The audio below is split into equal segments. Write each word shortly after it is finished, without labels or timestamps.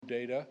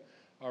data.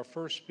 Our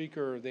first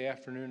speaker of the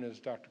afternoon is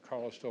Dr.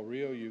 Carlos Del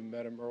Rio. You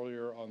met him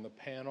earlier on the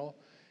panel.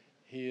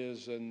 He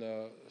is in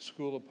the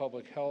School of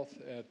Public Health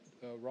at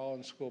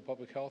Rollins School of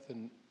Public Health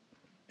in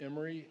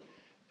Emory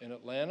in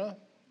Atlanta.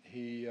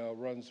 He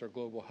runs their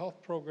global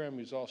health program.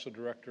 He's also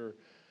director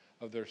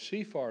of their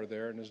CFAR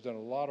there and has done a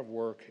lot of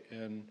work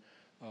in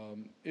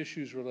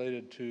issues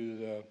related to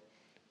the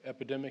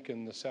epidemic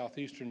in the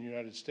southeastern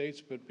United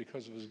States, but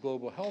because of his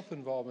global health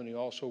involvement, he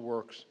also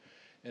works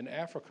in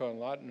Africa a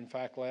lot. In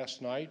fact, last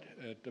night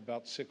at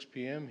about 6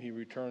 p.m., he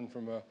returned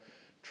from a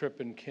trip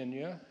in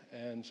Kenya,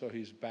 and so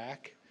he's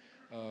back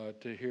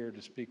here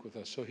to speak with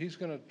us. So he's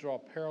going to draw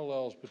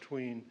parallels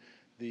between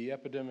the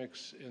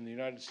epidemics in the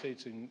United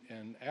States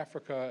and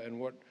Africa and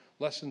what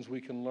lessons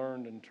we can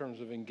learn in terms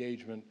of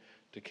engagement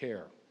to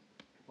care.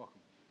 Welcome.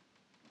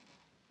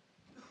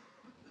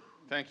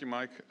 Thank you,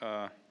 Mike,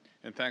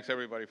 and thanks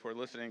everybody for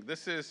listening.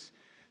 This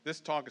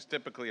talk is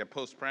typically a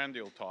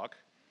postprandial talk,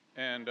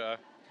 and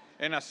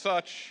as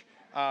such,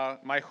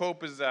 my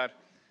hope is that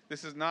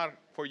this is not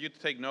for you to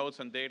take notes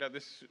on data.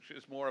 This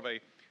is more of a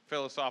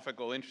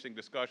philosophical, interesting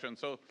discussion.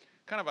 So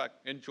kind of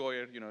enjoy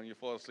it. You know, you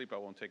fall asleep, I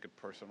won't take it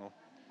personal.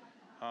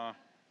 Okay,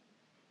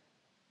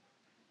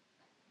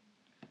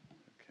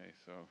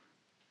 so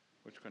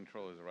which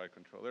control is the right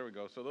control? There we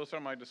go. So those are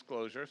my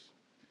disclosures.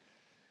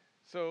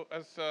 So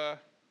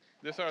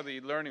these are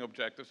the learning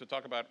objectives, to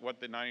talk about what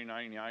the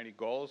 90-90-90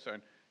 goals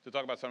and to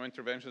talk about some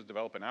interventions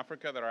developed in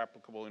Africa that are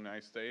applicable in the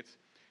United States,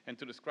 and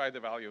to describe the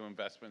value of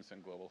investments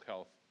in global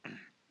health.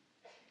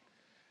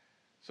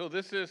 So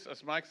this is,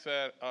 as Mike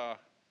said,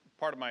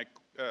 part of my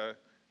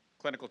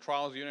clinical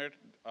trials unit,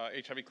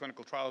 HIV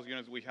clinical trials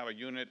units. We have a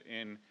unit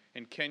in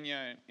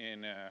Kenya,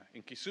 in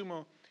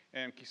Kisumu,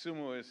 and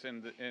Kisumu is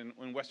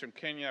in western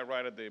Kenya,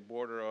 right at the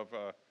border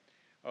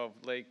of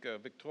Lake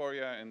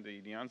Victoria in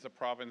the Nyanza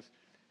province.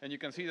 And you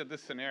can see that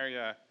this is an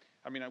area,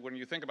 I mean, when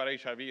you think about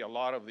HIV,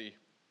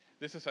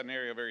 this is an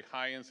area of very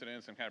high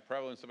incidence and kind of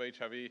prevalence of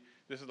HIV.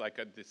 This is like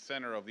at the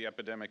center of the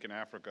epidemic in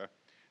Africa.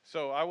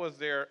 So I was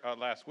there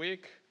last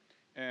week,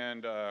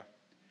 and I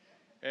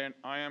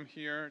am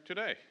here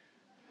today.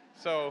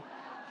 So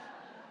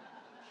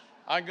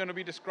I'm going to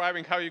be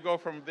describing how you go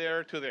from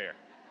there to there.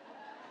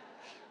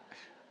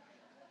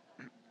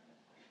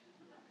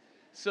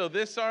 So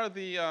these are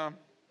the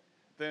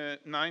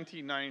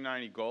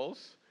 90-90-90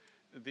 goals.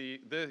 This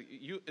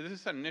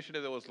is an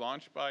initiative that was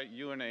launched by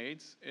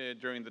UNAIDS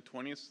during the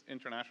 20th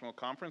International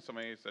Conference of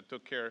AIDS that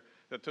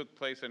took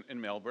place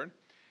in Melbourne.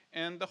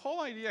 And the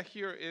whole idea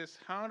here is,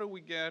 how do we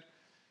get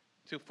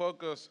to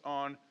focus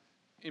on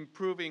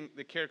improving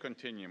the care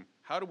continuum?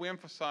 How do we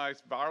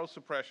emphasize viral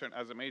suppression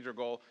as a major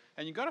goal?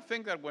 And you got to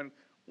think that when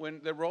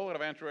the rollout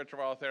of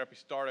antiretroviral therapy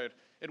started,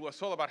 it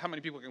was all about how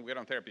many people can we get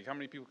on therapy, how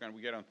many people can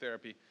we get on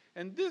therapy.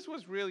 And this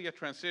was really a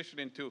transition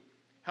into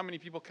how many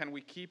people can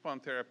we keep on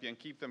therapy and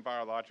keep them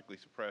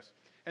virologically suppressed.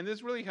 And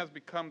this really has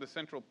become the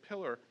central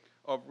pillar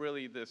of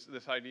really this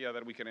idea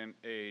that we can end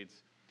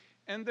AIDS.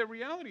 And the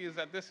reality is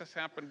that this has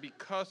happened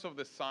because of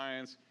the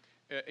science,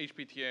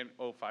 HPTN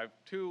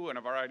 052 and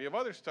a variety of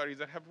other studies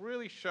that have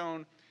really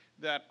shown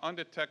that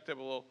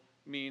undetectable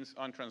means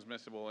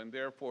untransmissible, and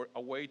therefore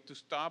a way to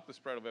stop the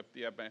spread of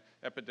the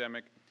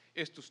epidemic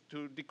is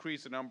to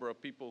decrease the number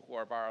of people who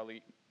are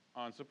virally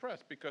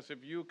unsuppressed, because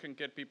if you can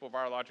get people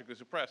virologically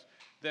suppressed,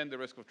 then the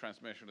risk of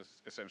transmission is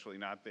essentially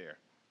not there.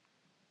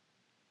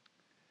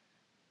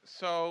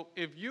 So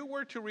if you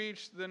were to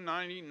reach the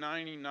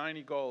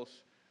 90-90-90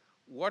 goals,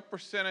 what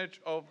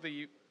percentage of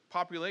the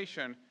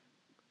population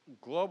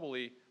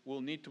globally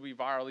will need to be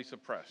virally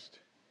suppressed?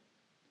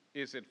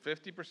 Is it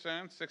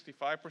 50%,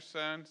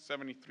 65%,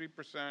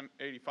 73%,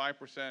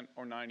 85%,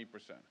 or 90%?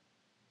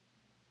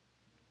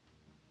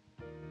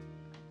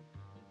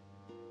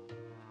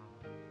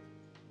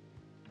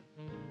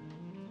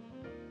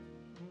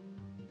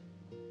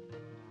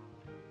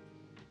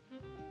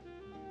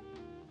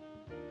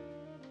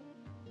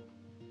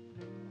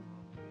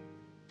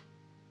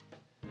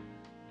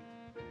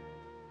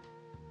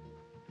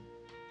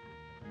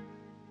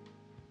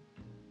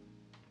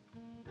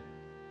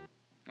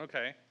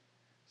 Okay,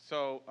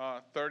 so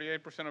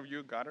 38% of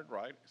you got it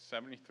right,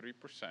 73%,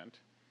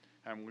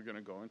 and we're going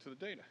to go into the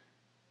data.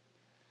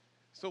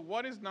 So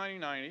what is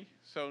 90-90?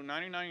 So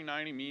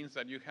 90-90-90 means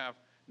that you have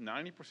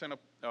 90%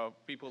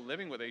 of people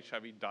living with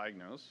HIV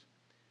diagnosed,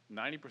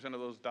 90% of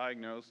those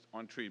diagnosed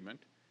on treatment,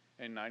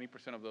 and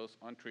 90% of those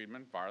on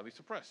treatment virally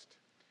suppressed.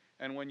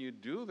 And when you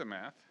do the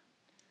math,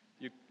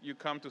 you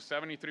come to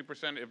 73%.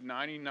 If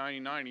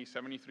 90-90-90,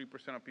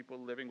 73% of people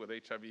living with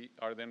HIV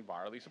are then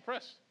virally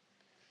suppressed.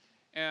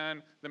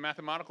 And the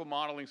mathematical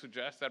modeling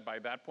suggests that by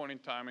that point in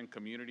time, in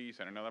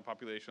communities and in other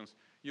populations,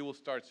 you will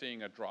start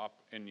seeing a drop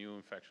in new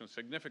infections,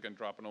 significant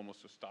drop, and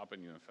almost a stop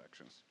in new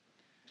infections.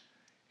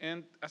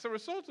 And as a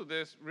result of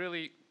this,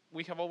 really,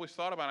 we have always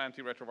thought about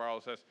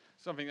antiretrovirals as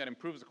something that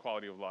improves the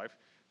quality of life,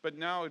 but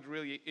now it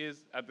really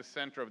is at the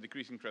center of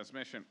decreasing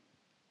transmission.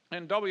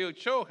 And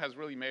WHO has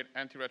really made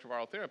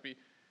antiretroviral therapy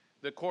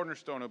the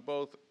cornerstone of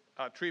both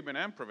treatment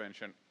and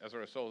prevention as a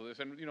result of this.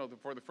 And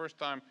for the first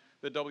time,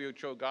 the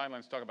WHO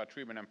guidelines talk about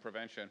treatment and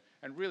prevention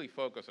and really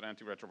focus on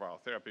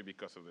antiretroviral therapy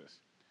because of this.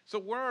 So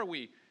where are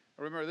we?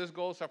 Remember, these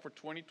goals are for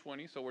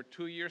 2020, so we're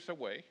 2 years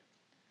away.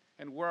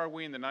 And where are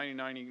we in the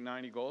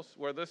 90-90-90 goals?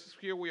 Well,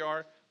 here we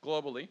are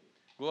globally.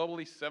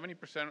 Globally,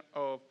 70%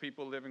 of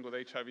people living with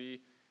HIV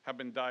have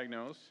been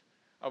diagnosed.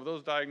 Of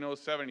those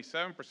diagnosed,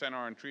 77%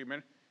 are on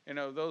treatment. And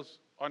of those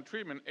on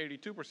treatment,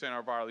 82%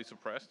 are virally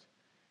suppressed.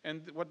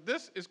 And what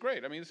this is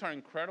great. I mean, these are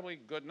incredibly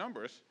good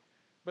numbers.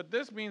 But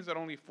this means that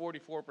only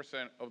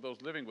 44% of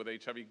those living with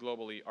HIV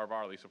globally are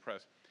virally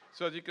suppressed.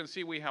 So as you can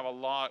see, we have a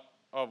lot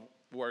of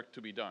work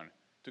to be done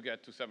to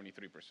get to 73%.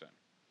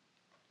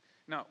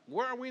 Now,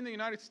 where are we in the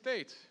United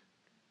States?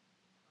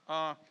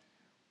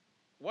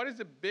 What is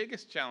the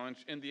biggest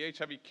challenge in the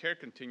HIV care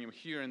continuum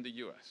here in the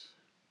US?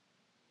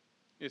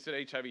 Is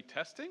it HIV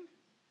testing?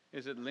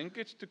 Is it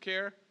linkage to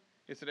care?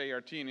 Is it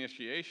ART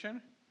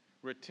initiation,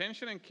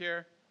 retention in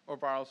care, or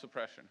viral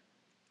suppression?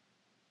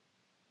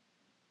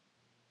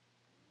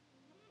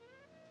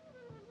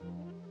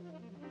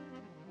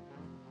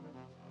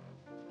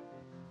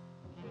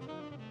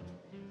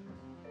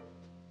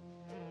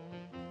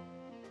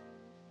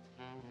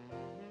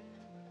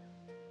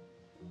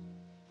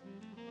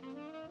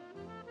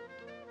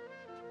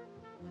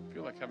 I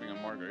feel like having a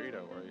margarita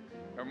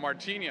or a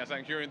martini as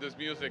I'm hearing this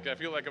music. I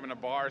feel like I'm in a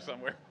bar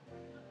somewhere.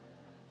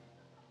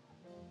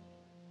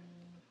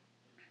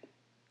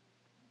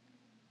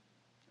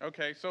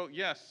 Okay, so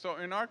yes, so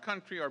in our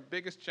country, our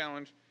biggest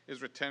challenge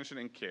is retention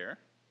and care,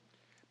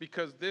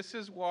 because this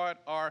is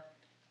what our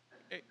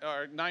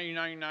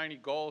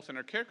 90-90-90 goals and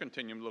our care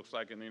continuum looks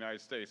like in the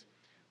United States.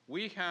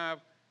 We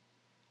have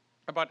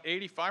about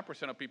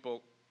 85% of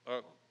people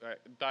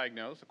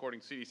diagnosed,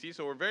 according to CDC,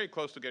 so we're very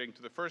close to getting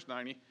to the first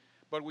 90,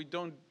 but we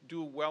don't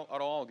do well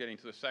at all getting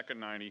to the second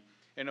 90.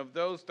 And of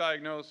those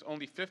diagnosed,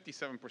 only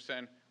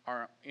 57%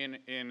 are in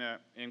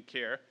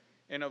care.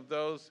 And of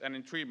those, and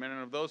in treatment,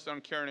 and of those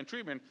on care and in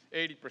treatment,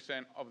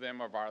 80% of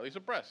them are virally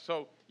suppressed.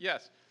 So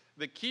yes,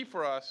 the key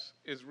for us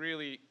is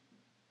really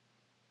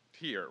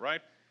here,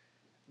 right?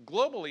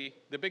 Globally,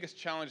 the biggest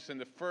challenge is in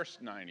the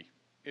first 90,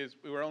 is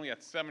we're only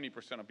at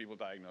 70% of people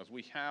diagnosed.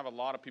 We have a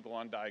lot of people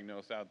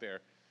undiagnosed out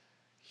there.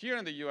 Here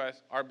in the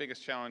US, our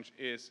biggest challenge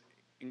is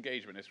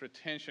engagement, is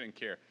retention and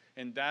care,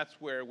 and that's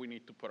where we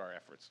need to put our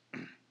efforts.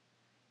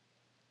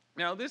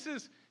 Now, this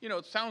is,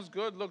 it sounds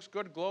good, looks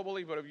good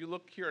globally, but if you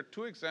look here at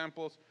two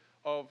examples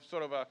of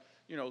sort of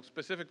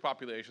specific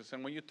populations.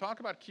 And when you talk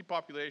about key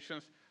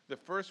populations, the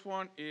first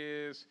one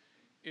is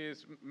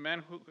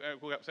men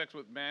who have sex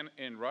with men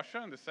in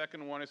Russia, and the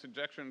second one is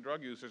injection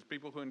drug users,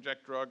 people who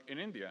inject drug in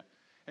India.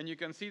 And you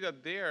can see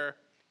that there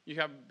you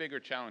have bigger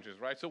challenges,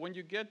 right? So when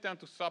you get down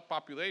to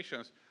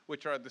subpopulations,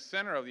 which are at the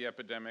center of the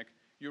epidemic,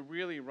 you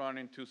really run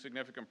into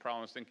significant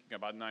problems thinking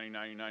about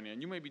 90-90-90.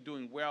 And you may be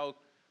doing well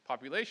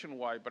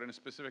population-wide, but in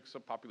specific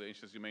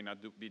subpopulations, you may not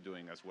be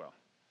doing as well.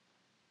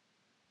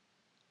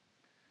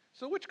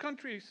 So which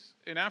countries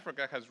in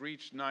Africa has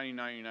reached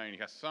 90-90-90?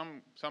 Has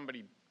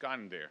somebody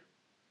gotten there?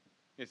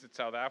 Is it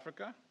South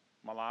Africa,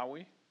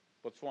 Malawi,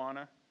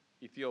 Botswana,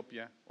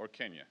 Ethiopia, or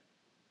Kenya?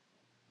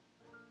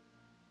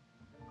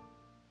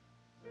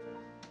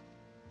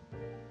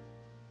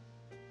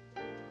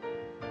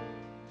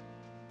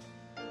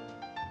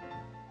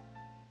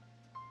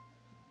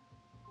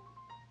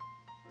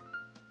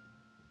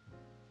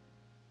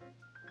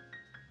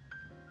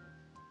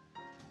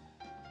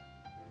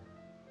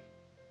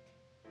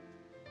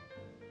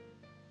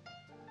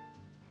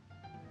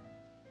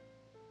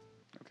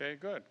 Okay,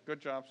 good.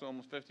 Good job. So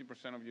almost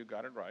 50% of you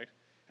got it right.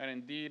 And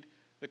indeed,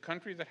 the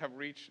countries that have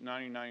reached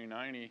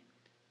 90-90-90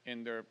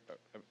 in their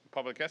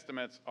public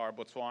estimates are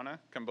Botswana,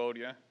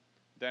 Cambodia,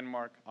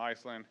 Denmark,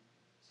 Iceland,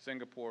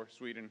 Singapore,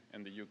 Sweden,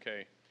 and the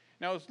UK.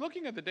 Now, I was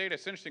looking at the data.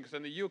 It's interesting because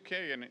in the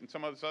UK and in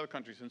some of these other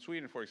countries, in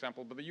Sweden, for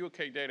example, but the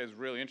UK data is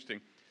really interesting.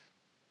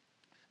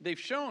 They've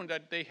shown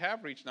that they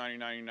have reached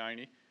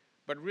 90-90-90,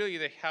 but really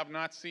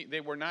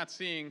they were not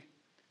seeing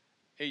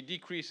a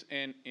decrease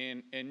in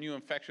new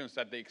infections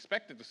that they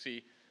expected to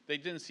see. They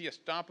didn't see a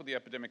stop of the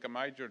epidemic, a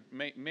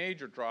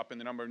major drop in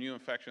the number of new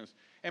infections,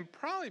 and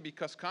probably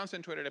because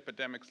concentrated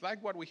epidemics,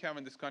 like what we have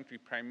in this country,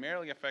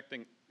 primarily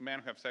affecting men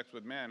who have sex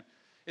with men,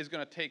 is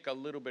going to take a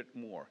little bit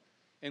more.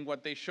 And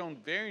what they've shown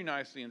very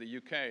nicely in the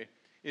UK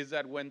is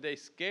that when they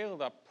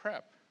scaled up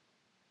PrEP,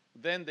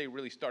 then they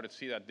really started to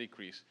see that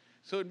decrease.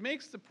 So it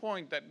makes the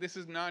point that this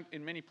is not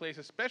in many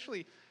places,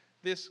 especially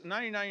this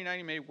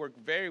 90-90-90 may work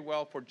very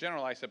well for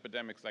generalized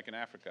epidemics like in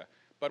Africa,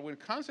 but when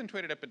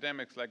concentrated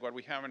epidemics like what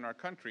we have in our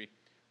country,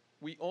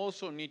 we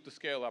also need to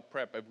scale up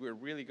PrEP if we're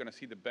really going to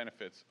see the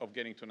benefits of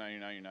getting to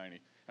 90-90-90.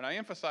 And I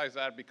emphasize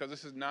that because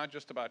this is not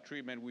just about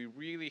treatment. We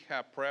really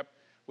have PrEP,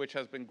 which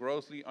has been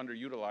grossly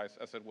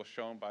underutilized, as it was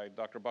shown by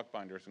Dr.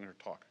 Buckbinders in her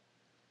talk.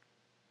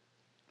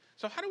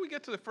 So how do we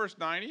get to the first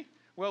 90?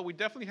 Well, we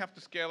definitely have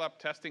to scale up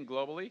testing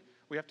globally.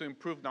 We have to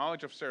improve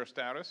knowledge of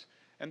serostatus,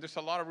 and there's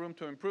a lot of room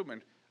to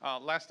improvement.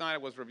 Last night I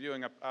was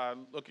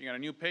looking at a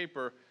new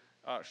paper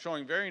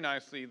showing very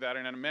nicely that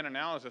in a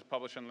meta-analysis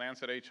published in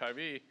Lancet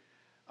HIV,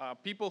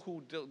 people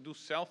who do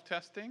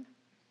self-testing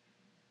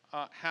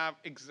have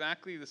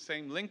exactly the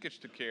same linkage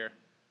to care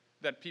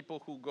that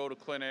people who go to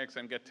clinics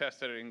and get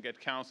tested and get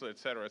counseled, et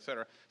cetera, et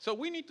cetera. So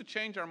we need to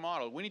change our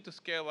model. We need to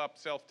scale up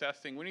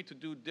self-testing. We need to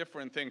do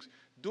different things.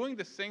 Doing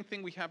the same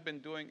thing we have been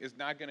doing is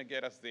not going to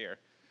get us there.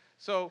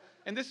 So,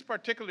 and this is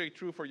particularly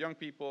true for young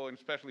people and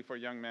especially for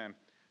young men.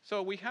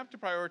 So we have to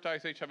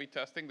prioritize HIV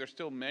testing. There's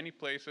still many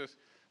places.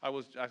 I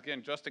was,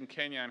 again, just in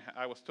Kenya, and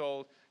I was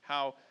told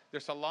how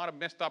there's a lot of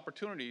missed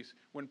opportunities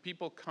when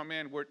people come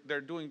in where they're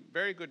doing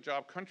very good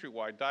job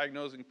countrywide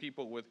diagnosing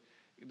people with,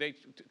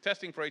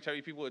 testing for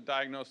HIV people with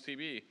diagnosed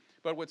TB.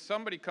 But when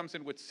somebody comes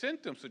in with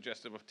symptoms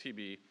suggestive of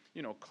TB,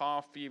 you know,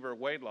 cough, fever,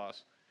 weight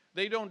loss,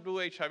 they don't do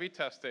HIV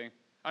testing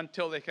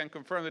until they can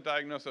confirm the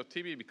diagnosis of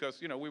TB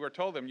because, you know, we were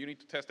told them you need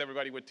to test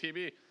everybody with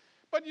TB.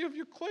 But if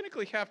you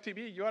clinically have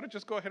TB, you ought to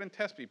just go ahead and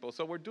test people.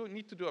 So we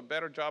need to do a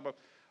better job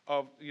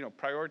of you know,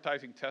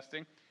 prioritizing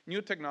testing,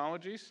 new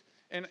technologies,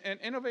 and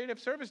innovative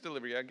service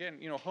delivery. Again,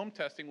 you know, home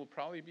testing will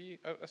probably be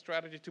a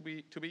strategy to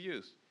be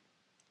used.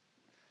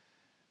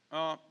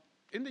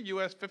 In the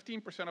US,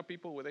 15% of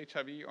people with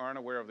HIV aren't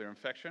aware of their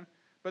infection,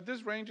 but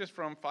this ranges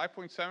from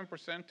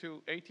 5.7%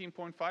 to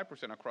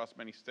 18.5% across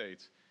many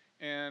states.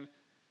 And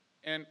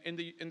in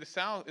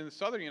the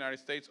southern United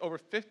States, over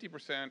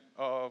 50%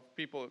 of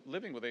people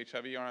living with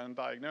HIV are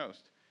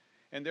undiagnosed.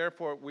 And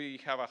therefore, we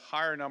have a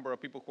higher number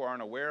of people who are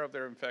unaware of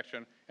their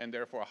infection and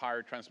therefore a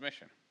higher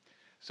transmission.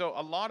 So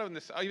a lot of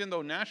this, even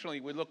though nationally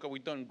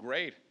we've done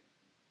great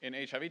in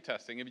HIV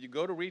testing, if you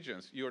go to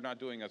regions, you're not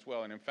doing as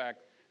well. And in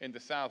fact, in the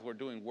South, we're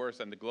doing worse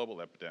than the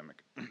global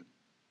epidemic.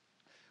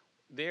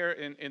 There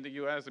in the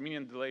US, the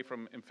median delay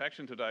from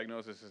infection to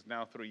diagnosis is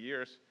now 3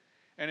 years.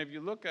 And if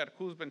you look at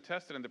who's been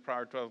tested in the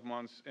prior 12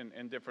 months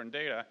in different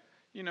data,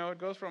 you know, it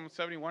goes from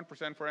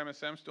 71% for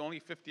MSMs to only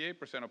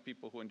 58% of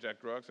people who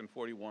inject drugs and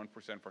 41%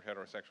 for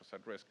heterosexuals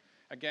at risk.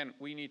 Again,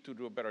 we need to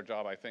do a better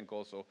job, I think,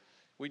 also.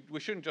 We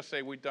shouldn't just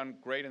say we've done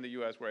great in the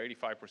US, we're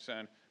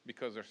 85%,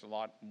 because there's a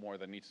lot more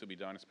that needs to be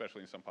done,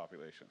 especially in some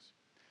populations.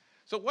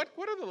 So what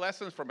are the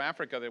lessons from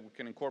Africa that we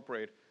can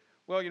incorporate?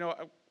 Well, you know,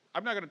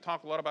 I'm not going to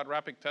talk a lot about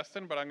rapid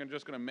testing, but I'm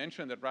just going to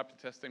mention that rapid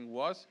testing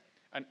was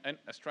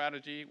a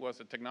strategy,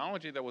 was a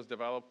technology that was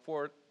developed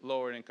for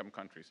lower income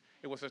countries.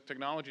 It was a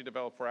technology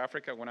developed for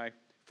Africa. When I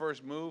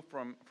first moved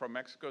from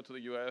Mexico to the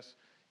US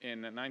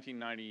in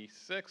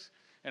 1996,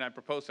 and I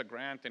proposed a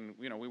grant, and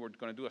you know, we were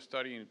going to do a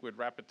study with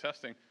rapid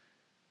testing,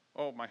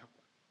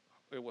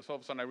 it was all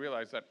of a sudden I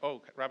realized that,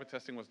 rapid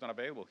testing was not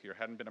available here,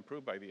 hadn't been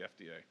approved by the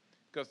FDA.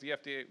 Because the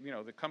FDA, you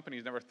know, the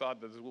companies never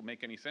thought that this would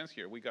make any sense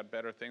here. We got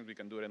better things, we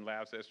can do it in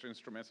labs, extra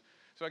instruments.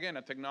 So again,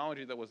 a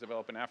technology that was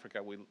developed in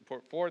Africa,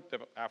 for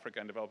Africa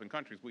and developing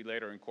countries, we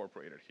later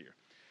incorporated here.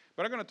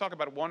 But I'm going to talk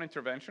about one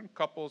intervention,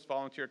 couples,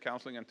 volunteer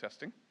counseling and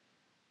testing.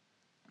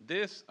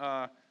 This,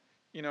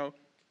 you know,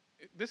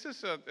 this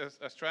is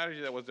a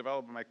strategy that was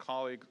developed by my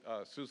colleague,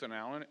 Susan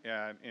Allen,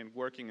 in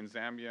working in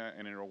Zambia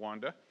and in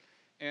Rwanda.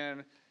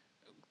 And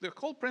the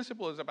whole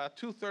principle is about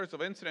 2/3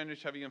 of incident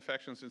HIV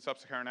infections in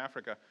sub-Saharan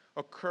Africa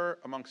occur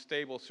among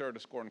stable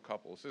serodiscordant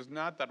couples. It's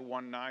not that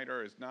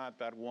one-nighter, it's not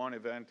that one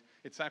event,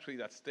 it's actually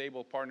that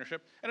stable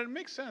partnership. And it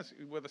makes sense.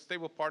 With a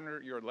stable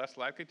partner, you're less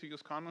likely to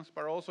use condoms,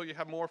 but also you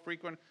have more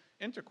frequent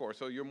intercourse,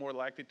 so you're more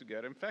likely to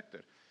get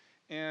infected.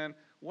 And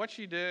what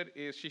she did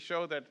is she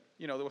showed that,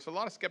 you know, there was a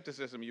lot of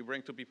skepticism. You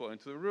bring two people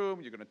into the room,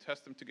 you're going to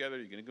test them together,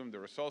 you're going to give them the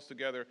results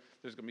together,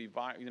 there's going to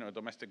be, you know,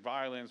 domestic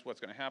violence, what's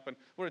going to happen?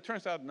 Well, it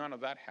turns out none of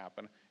that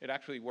happened. It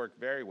actually worked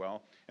very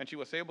well. And she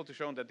was able to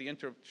show that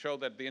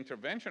the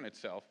intervention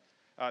itself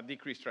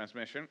decreased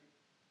transmission.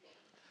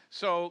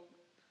 So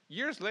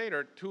years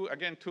later,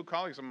 two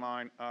colleagues of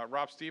mine,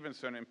 Rob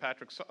Stevenson and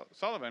Patrick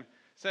Sullivan,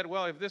 said,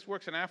 well, if this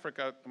works in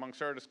Africa among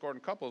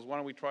serodiscordant couples, why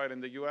don't we try it in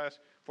the US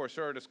for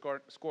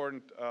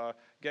serodiscordant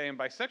gay and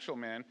bisexual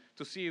men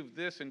to see if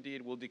this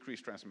indeed will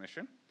decrease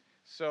transmission.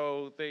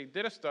 So they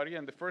did a study,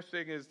 and the first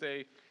thing is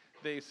they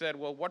said,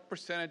 well, what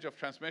percentage of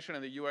transmission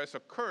in the US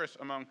occurs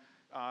among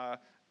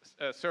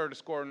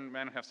serodiscordant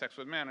men who have sex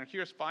with men? And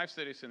here's 5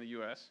 cities in the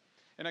US.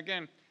 And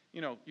again,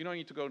 you know, you don't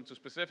need to go into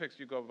specifics,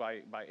 you go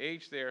by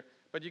age there,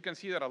 but you can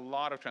see that a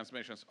lot of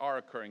transmissions are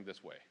occurring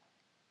this way.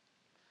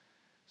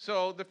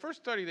 So the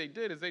first study they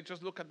did is they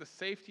just look at the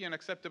safety and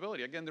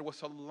acceptability. Again, there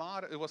was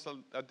it was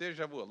a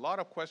deja vu, a lot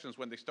of questions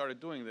when they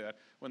started doing that.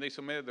 When they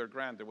submitted their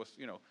grant, there was,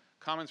 you know,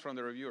 comments from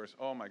the reviewers,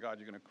 oh my God,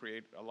 you're going to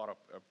create a lot of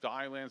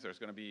violence, there's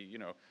going to be, you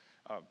know,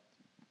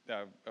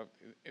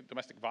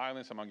 domestic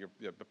violence among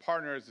your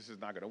partners, this is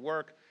not going to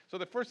work. So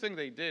the first thing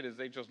they did is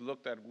they just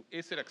looked at,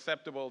 is it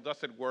acceptable,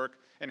 does it work,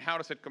 and how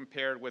does it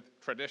compare with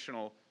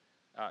traditional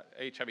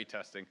HIV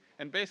testing?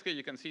 And basically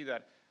you can see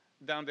that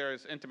down there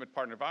is intimate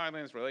partner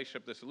violence,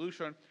 relationship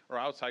dissolution, or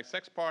outside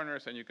sex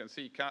partners, and you can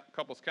see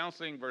couples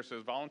counseling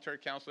versus voluntary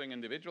counseling,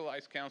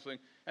 individualized counseling,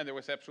 and there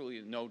was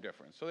absolutely no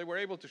difference. So they were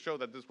able to show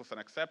that this was an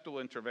acceptable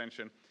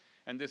intervention,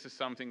 and this is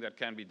something that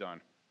can be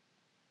done.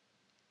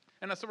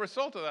 And as a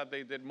result of that,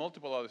 they did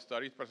multiple other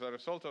studies, but as a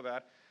result of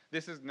that,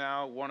 This is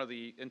now one of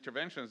the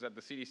interventions that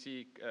the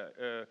CDC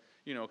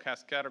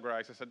has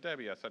categorized as a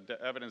DEBI, as an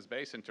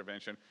evidence-based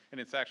intervention,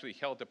 and it's actually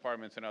health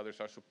departments and others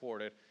are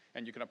supported,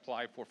 and you can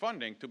apply for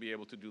funding to be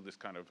able to do this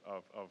kind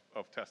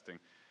of testing.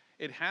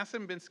 It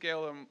hasn't been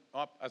scaled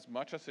up as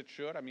much as it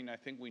should. I mean, I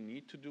think we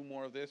need to do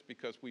more of this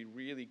because we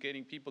really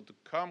getting people to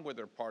come with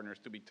their partners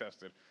to be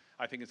tested.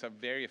 I think it's a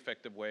very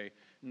effective way,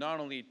 not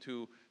only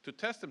to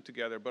test them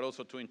together, but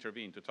also to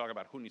intervene, to talk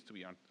about who needs to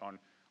be on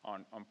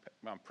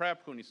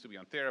PrEP, who needs to be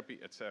on therapy,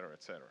 et cetera,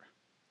 et cetera.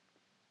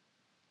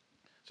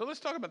 So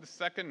let's talk about the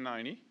second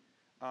 90.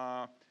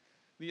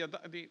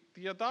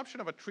 The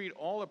adoption of a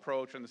treat-all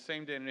approach and the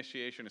same-day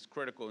initiation is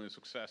critical in the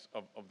success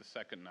of the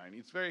second 90.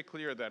 It's very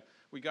clear that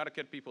we got to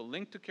get people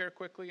linked to care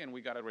quickly, and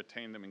we got to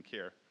retain them in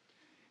care.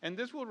 And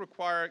this will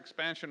require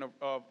expansion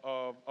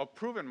of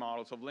proven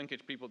models of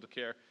linkage people to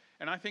care,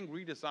 and I think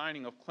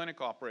redesigning of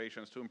clinic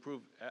operations to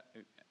improve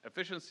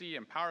efficiency,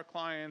 empower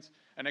clients,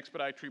 and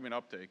expedite treatment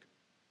uptake.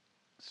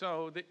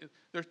 So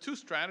there are two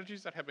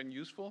strategies that have been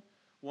useful.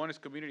 One is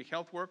community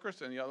health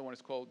workers, and the other one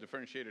is called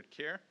differentiated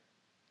care.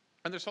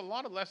 And there's a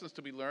lot of lessons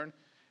to be learned,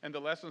 and the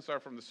lessons are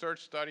from the SEARCH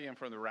study and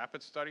from the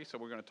RAPID study, so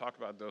we're going to talk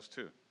about those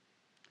too.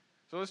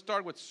 So let's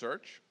start with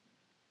SEARCH.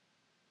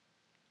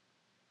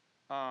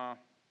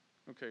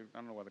 Okay, I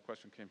don't know why the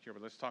question came here,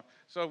 but let's talk.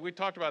 So we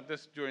talked about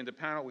this during the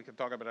panel. We can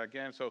talk about it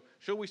again. So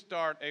should we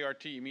start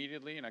ART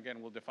immediately? And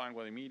again, we'll define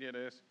what immediate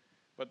is.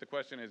 But the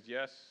question is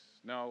yes,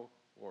 no,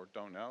 or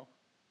don't know.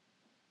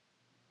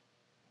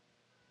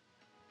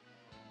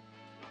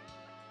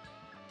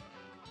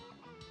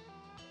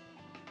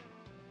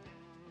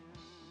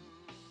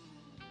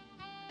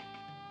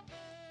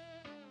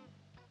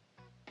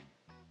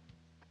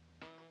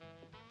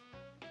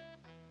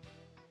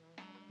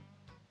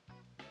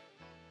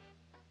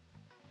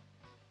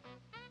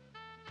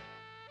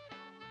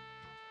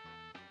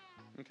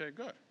 Okay,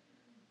 good.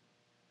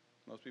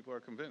 Most people are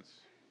convinced.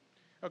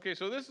 Okay,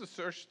 so this is a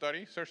SEARCH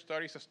study. SEARCH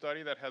study is a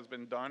study that has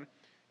been done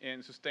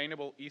in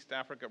Sustainable East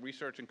Africa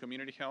Research and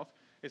Community Health.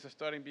 It's a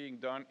study being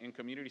done in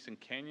communities in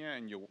Kenya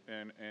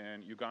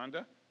and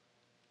Uganda.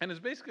 And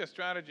it's basically a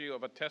strategy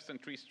of a test and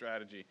treat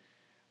strategy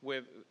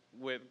with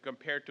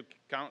compared to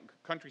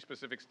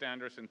country-specific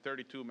standards in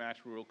 32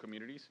 matched rural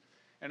communities.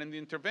 And in the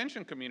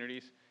intervention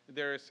communities,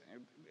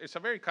 it's a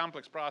very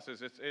complex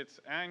process. It's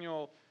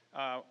annual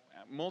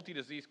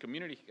multi-disease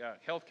community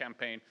health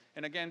campaign.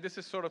 And again, this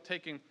is sort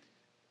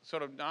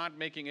of not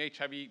making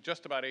HIV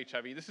just about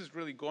HIV. This is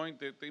really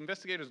the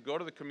investigators go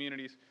to the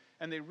communities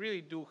and they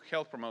really do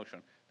health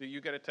promotion. You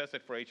get it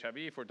tested for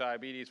HIV, for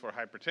diabetes, for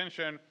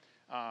hypertension.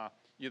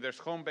 There's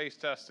home-based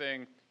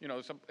testing. You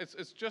know,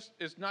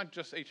 it's not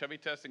just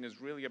HIV testing. It's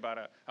really about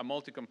a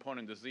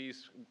multi-component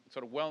disease,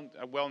 sort of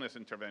a wellness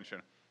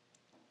intervention.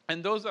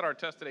 And those that are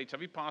tested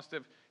HIV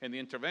positive in the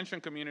intervention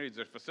communities,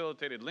 there's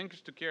facilitated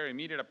linkage to care,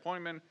 immediate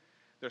appointment,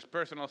 there's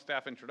personal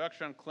staff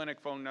introduction, clinic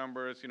phone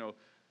numbers,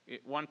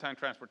 one-time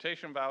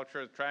transportation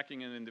vouchers,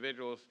 tracking in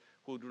individuals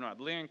who do not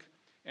link,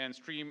 and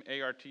stream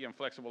ART and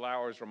flexible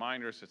hours,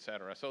 reminders, et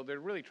cetera. So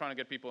they're really trying to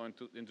get people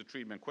into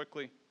treatment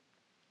quickly.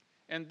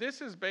 And this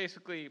is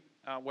basically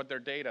what their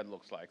data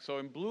looks like. So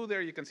in blue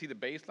there, you can see the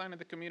baseline of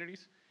the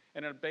communities.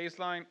 And at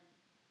baseline,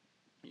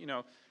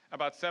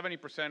 about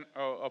 70%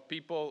 of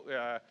people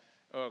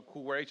who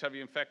were HIV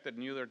infected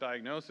knew their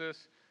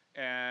diagnosis,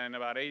 and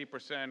about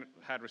 80%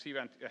 had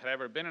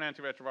ever been on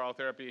antiretroviral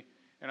therapy,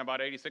 and about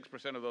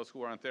 86% of those who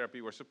were on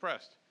therapy were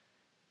suppressed.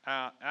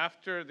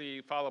 After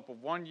the follow-up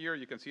of 1 year,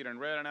 you can see it in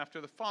red, and after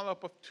the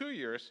follow-up of 2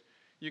 years,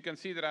 you can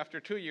see that after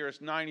 2 years,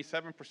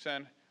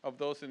 97% of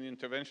those in the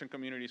intervention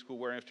communities who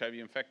were HIV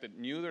infected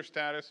knew their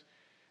status,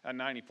 and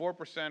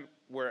 94%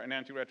 were on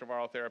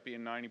antiretroviral therapy,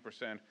 and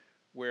 90%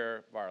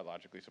 were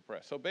virologically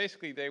suppressed. So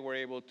basically, they were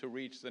able to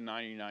reach the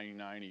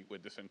 90-90-90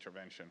 with this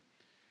intervention.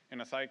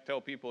 And as I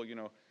tell people,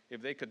 if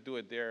they could do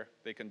it there,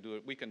 they can do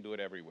it. We can do it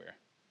everywhere.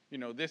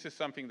 This is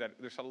something that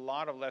there's a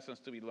lot of lessons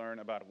to be learned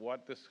about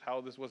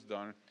how this was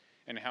done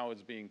and how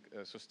it's being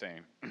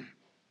sustained.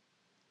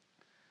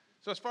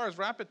 So as far as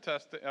rapid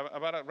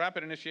a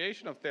rapid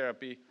initiation of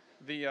therapy,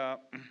 the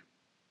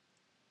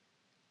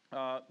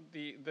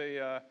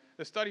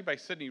study by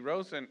Sidney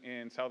Rosen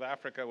in South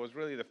Africa was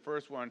really the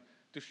first one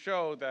to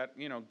show that,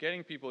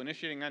 getting people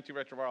initiating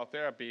antiretroviral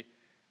therapy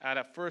at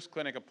a first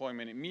clinic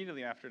appointment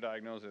immediately after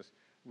diagnosis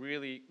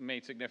really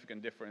made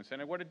significant difference.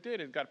 And what it did,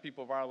 it got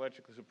people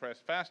virologically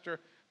suppressed faster,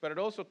 but it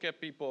also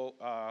kept people,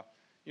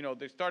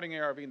 they're starting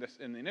ARV in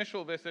the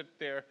initial visit,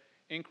 their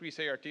increased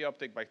ART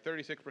uptake by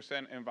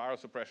 36% and viral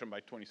suppression by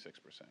 26%.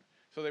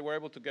 So they were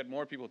able to get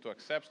more people to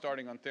accept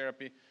starting on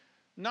therapy.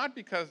 Not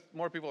because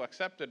more people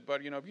accept it,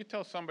 but if you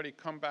tell somebody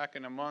come back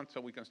in a month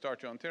so we can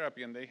start you on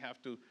therapy, and they have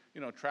to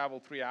travel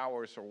 3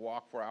 hours or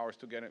walk 4 hours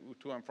to get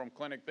to and from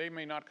clinic, they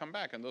may not come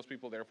back, and those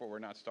people therefore were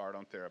not started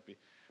on therapy.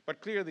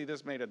 But clearly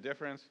this made a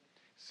difference.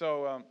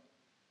 So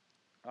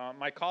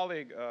my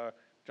colleague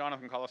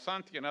Jonathan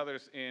Colasanti and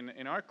others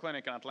in our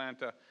clinic in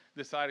Atlanta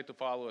decided to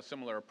follow a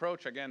similar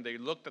approach. Again, they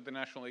looked at the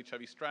National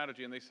HIV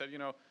Strategy and they said,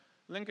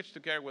 linkage to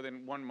care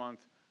within 1 month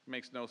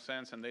makes no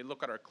sense. And they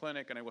look at our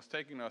clinic, and it was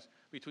taking us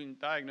between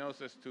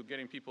diagnosis to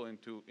getting people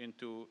into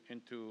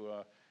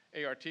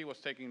ART was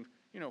taking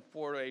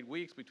 4 to 8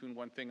 weeks between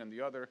one thing and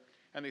the other.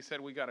 And they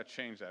said, we got to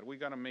change that. We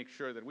got to make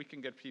sure that we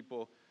can get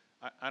people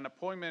an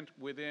appointment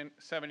within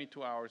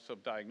 72 hours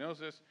of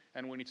diagnosis,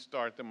 and we need to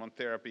start them on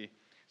therapy.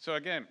 So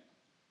again,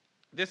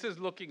 this is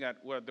looking at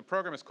what the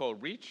program is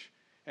called REACH,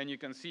 and you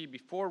can see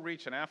before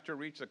REACH and after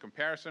REACH, the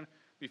comparison.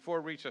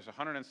 Before REACH, there's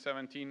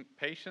 117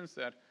 patients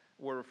that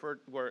were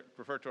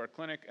referred to our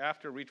clinic.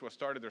 After REACH was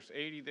started, there's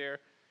 80 there.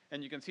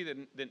 And you can see that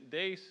the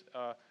days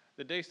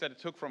that it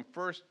took from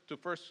first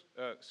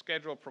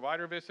scheduled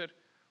provider visit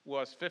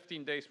was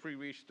 15 days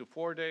pre-REACH to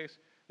 4 days.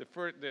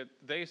 The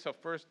days of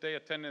first day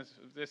attendance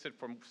visit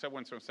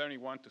went from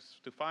 71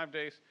 to 5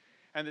 days.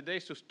 And the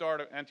days to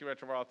start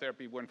antiretroviral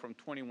therapy went from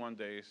 21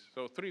 days.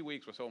 So 3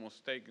 weeks was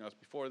almost taking us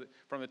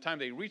from the time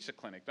they reached the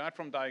clinic, not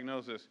from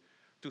diagnosis,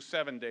 to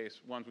 7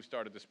 days once we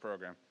started this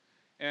program.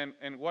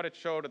 And what it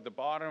showed at the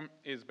bottom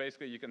is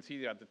basically you can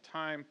see that the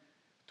time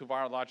to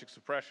virologic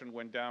suppression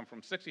went down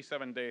from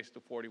 67 days to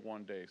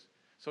 41 days.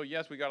 So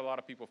yes, we got a lot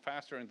of people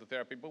faster into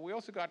therapy, but we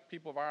also got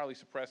people virally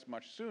suppressed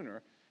much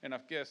sooner. And I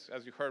guess,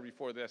 as you heard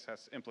before, this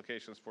has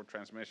implications for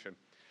transmission.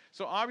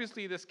 So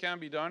obviously this can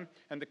be done,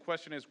 and the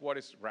question is, what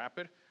is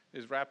rapid?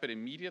 Is rapid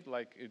immediate,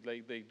 like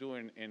they do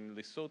in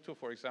Lesotho,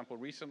 for example,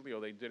 recently, or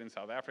they did in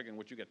South Africa, in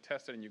which you get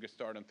tested and you get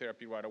started on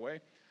therapy right away?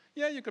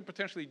 Yeah, you could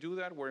potentially do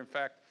that. We're, in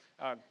fact,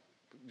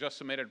 just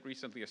submitted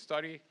recently a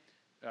study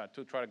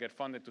to try to get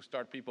funded to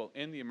start people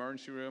in the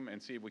emergency room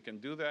and see if we can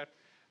do that.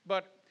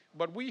 But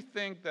we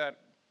think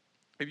that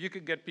if you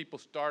could get people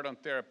started on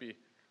therapy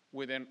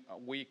within a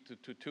week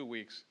to 2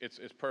 weeks, it's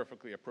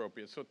perfectly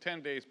appropriate. So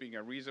 10 days being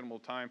a reasonable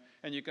time.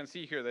 And you can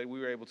see here that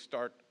we were able to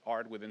start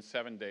ART within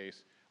 7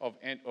 days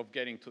of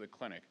getting to the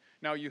clinic.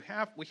 Now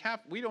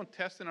we don't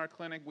test in our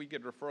clinic. We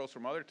get referrals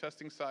from other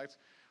testing sites.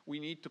 We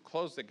need to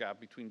close the gap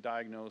between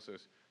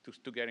diagnosis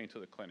to getting to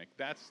the clinic.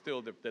 That's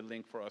still the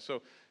link for us.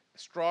 So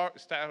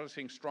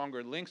establishing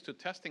stronger links to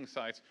testing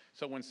sites,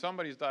 so when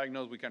somebody's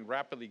diagnosed, we can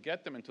rapidly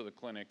get them into the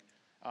clinic,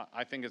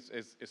 I think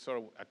is sort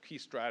of a key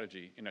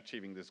strategy in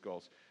achieving these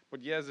goals.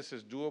 But yes, this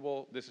is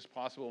doable, this is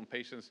possible, and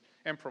patients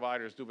and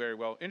providers do very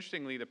well.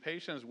 Interestingly, the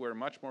patients were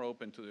much more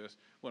open to this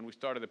when we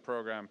started the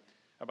program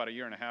about 1.5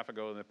 years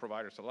ago, and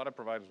a lot of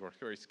providers were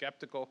very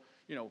skeptical.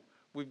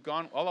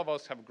 All of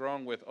us have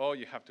grown with, oh,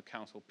 you have to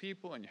counsel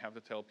people and you have to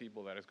tell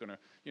people that it's gonna,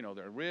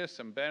 there are risks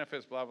and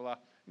benefits, blah, blah, blah.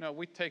 No,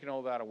 we've taken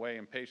all that away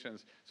in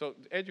patients. So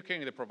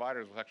educating the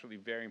providers was actually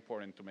very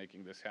important to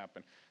making this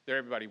happen.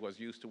 Everybody was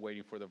used to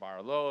waiting for the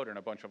viral load and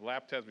a bunch of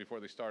lab tests before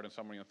they started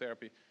some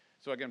immunotherapy.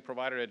 So again,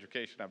 provider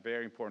education, a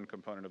very important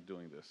component of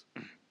doing this.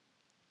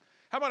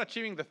 How about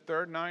achieving the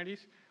third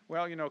 90s?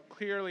 Well,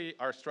 clearly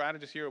our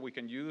strategies here, we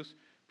can use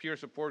peer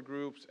support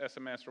groups,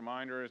 SMS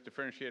reminders,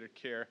 differentiated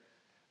care.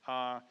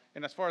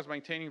 And as far as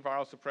maintaining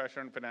viral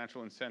suppression,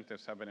 financial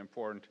incentives have been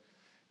important.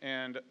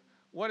 And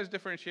what is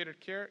differentiated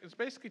care? It's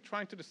basically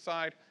trying to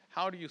decide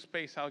how do you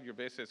space out your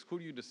visits, who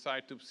do you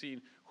decide to see,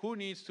 who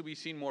needs to be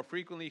seen more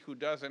frequently, who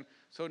doesn't,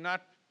 so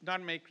not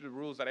make the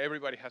rules that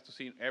everybody has to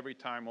see every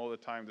time, all the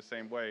time, the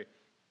same way.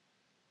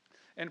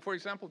 And for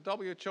example,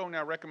 WHO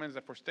now recommends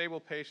that for stable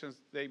patients,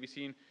 they be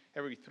seen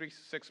every 3 to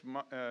 6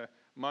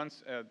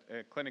 months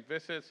at clinic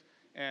visits,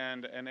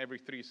 and every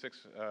 3 to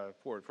 6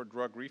 for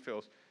drug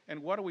refills.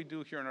 And what do we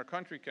do here in our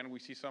country? Can we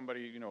see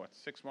somebody, at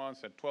 6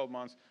 months, at 12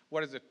 months?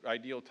 What is the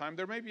ideal time?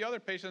 There may be other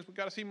patients we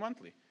got to see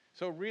monthly.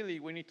 So really,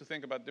 we need to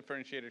think about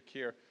differentiated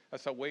care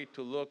as a way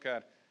to look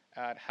at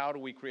how do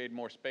we create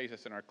more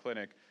spaces in our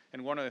clinic.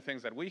 And one of the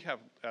things that we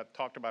have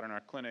talked about in our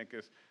clinic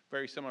is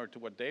very similar to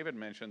what David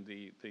mentioned,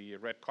 the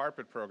red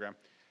carpet program.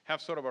 Have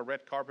sort of a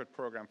red carpet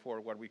program for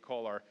what we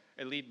call our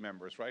elite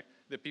members, right?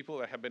 The people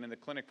that have been in the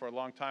clinic for a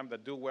long time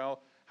that do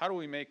well. How do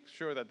we make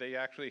sure that they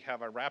actually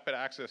have a rapid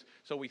access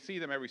so we see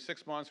them every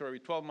 6 months or every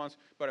 12 months,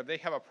 but if they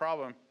have a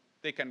problem,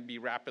 they can be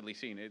rapidly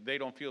seen. They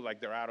don't feel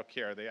like they're out of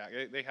care.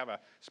 They have a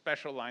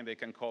special line they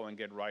can call and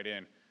get right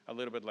in, a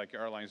little bit like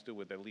airlines do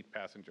with elite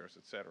passengers,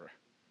 et cetera.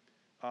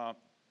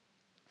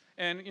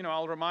 And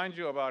I'll remind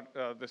you about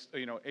this,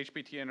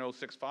 HPTN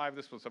 065.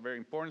 This was a very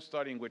important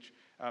study in which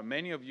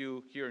many of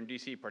you here in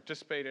DC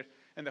participated.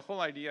 And the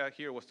whole idea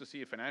here was to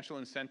see if financial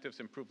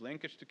incentives improve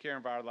linkage to care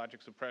and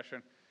virologic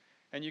suppression.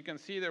 And you can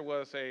see there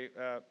was a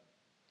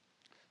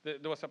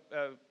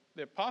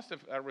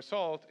positive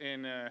result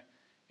in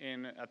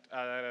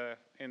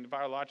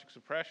virologic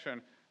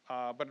suppression,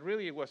 but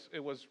really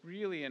it was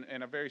really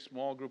in a very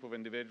small group of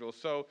individuals.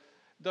 So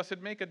does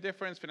it make a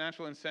difference,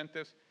 financial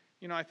incentives?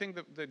 I think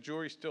that the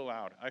jury's still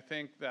out. I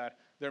think that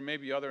there may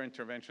be other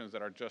interventions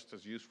that are just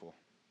as useful.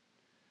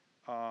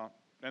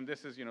 And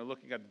this is,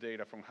 looking at the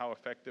data from how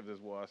effective this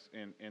was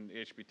in the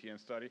HPTN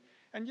study.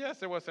 And yes,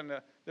 there was an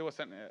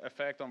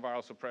effect on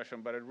viral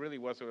suppression, but it really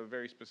was with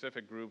very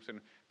specific groups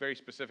and very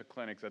specific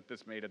clinics that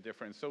this made a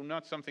difference. So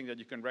not something that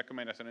you can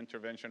recommend as an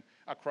intervention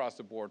across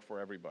the board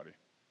for everybody.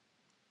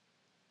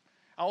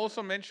 I'll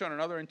also mention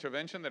another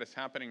intervention that is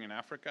happening in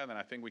Africa that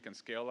I think we can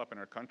scale up in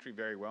our country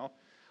very well.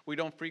 We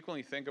don't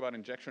frequently think about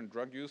injection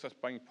drug use as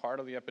being part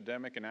of the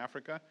epidemic in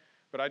Africa,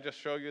 but I just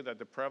show you that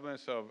the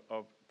prevalence of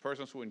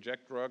persons who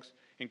inject drugs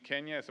in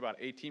Kenya is about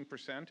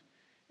 18%,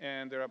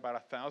 and there are about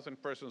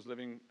 1,000 persons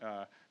living,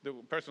 the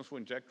persons who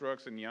inject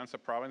drugs in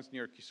Nyanza province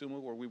near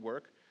Kisumu, where we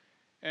work.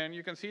 And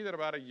you can see that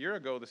about a year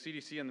ago, the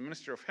CDC and the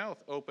Ministry of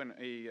Health opened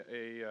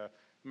a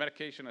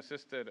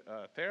medication-assisted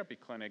therapy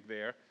clinic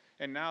there.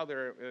 And now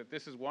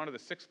this is one of the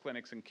 6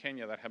 clinics in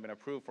Kenya that have been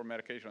approved for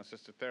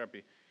medication-assisted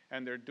therapy.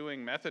 And they're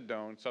doing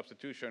methadone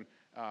substitution,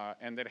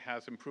 and that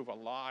has improved a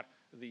lot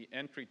the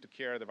entry to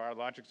care, the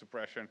virologic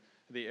suppression,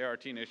 the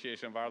ART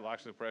initiation of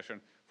virologic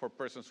suppression for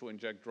persons who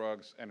inject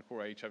drugs and who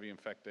are HIV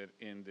infected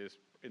in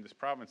these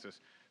provinces.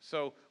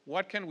 So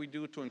what can we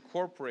do to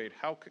incorporate,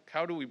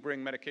 how do we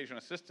bring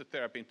medication-assisted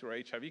therapy into our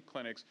HIV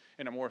clinics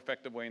in a more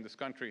effective way in this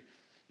country?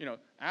 You know,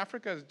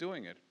 Africa is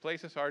doing it,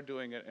 places are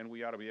doing it, and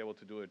we ought to be able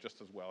to do it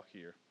just as well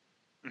here.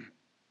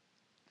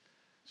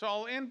 So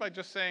I'll end by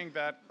just saying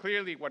that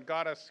clearly what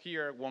got us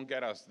here won't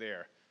get us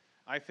there.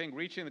 I think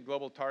reaching the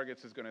global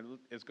targets is going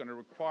to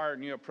require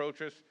new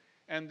approaches,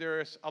 and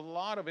there's a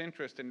lot of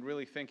interest in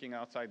really thinking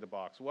outside the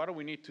box. What do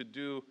we need to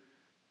do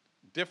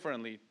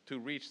differently to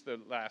reach the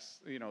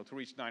to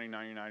reach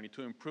 90-90-90,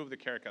 to improve the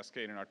care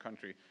cascade in our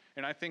country?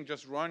 And I think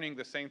just running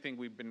the same thing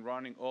we've been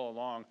running all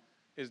along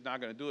is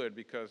not going to do it,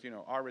 because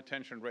our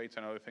retention rates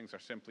and other things are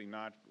simply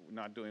not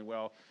doing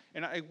well.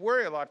 And I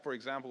worry a lot, for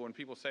example, when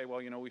people say, well,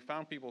 we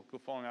found people who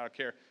falling out of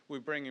care, we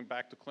bring them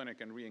back to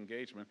clinic and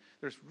re-engagement.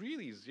 There's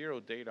really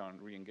zero data on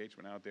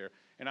re-engagement out there.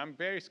 And I'm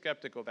very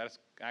skeptical that's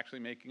actually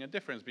making a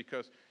difference,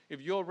 because if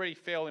you already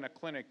fail in a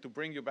clinic, to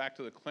bring you back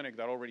to the clinic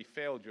that already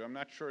failed you, I'm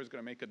not sure it's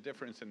going to make a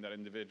difference in that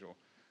individual.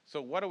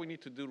 So what do we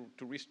need to do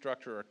to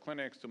restructure our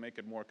clinics to make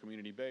it more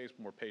community-based,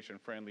 more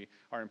patient-friendly,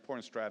 are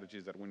important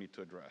strategies that we need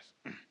to address.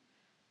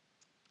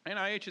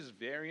 NIH is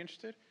very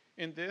interested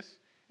in this,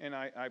 and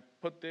I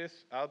put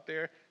this out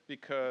there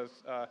because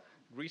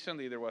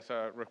recently there was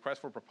a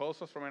request for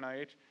proposals from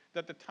NIH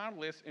that the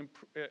title is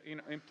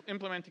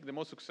implementing the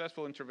most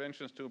successful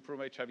interventions to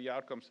improve HIV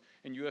outcomes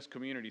in US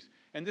communities.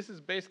 And this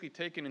is basically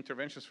taking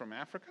interventions from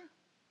Africa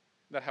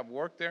that have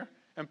worked there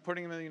and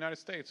putting them in the United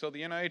States. So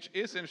the NIH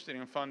is interested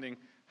in funding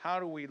how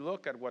do we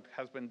look at what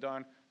has been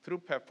done through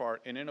PEPFAR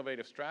in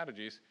innovative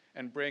strategies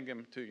and bring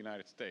them to the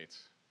United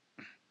States.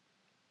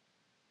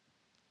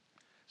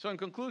 So in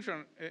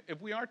conclusion,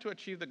 if we are to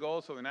achieve the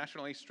goals of the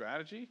National AIDS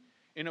strategy,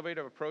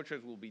 innovative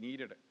approaches will be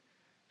needed,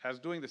 as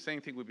doing the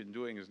same thing we've been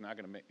doing is not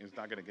going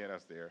to get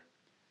us there.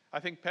 I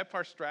think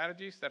PEPFAR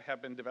strategies that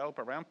have been developed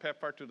around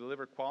PEPFAR to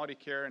deliver quality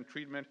care and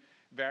treatment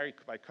vary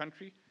by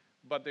country,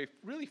 but they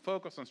really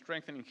focus on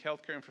strengthening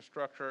healthcare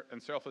infrastructure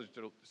and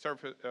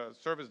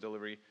service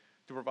delivery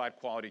to provide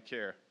quality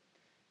care.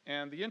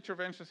 And the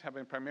interventions have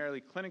been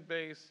primarily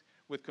clinic-based,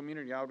 with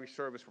community outreach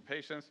service for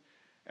patients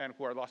and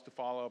who are lost to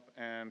follow-up,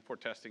 and for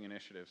testing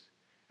initiatives.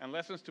 And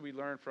lessons to be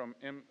learned from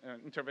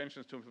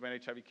interventions to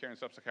implement HIV care in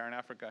sub-Saharan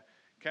Africa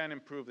can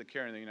improve the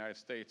care in the United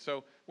States.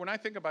 So when I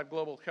think about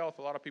global health,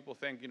 a lot of people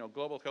think,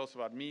 global health is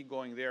about me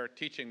going there,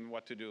 teaching them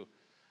what to do.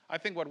 I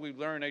think what we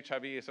learn in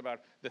HIV is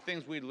about the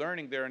things we're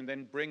learning there and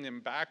then bring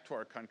them back to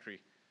our country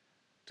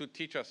to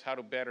teach us how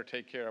to better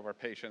take care of our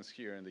patients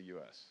here in the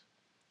US.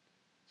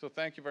 So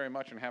thank you very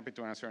much, and happy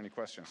to answer any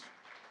questions.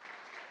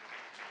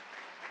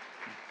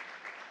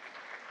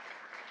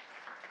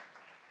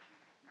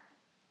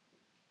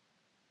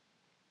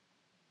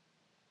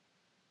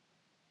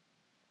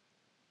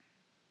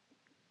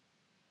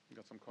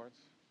 Got some cards?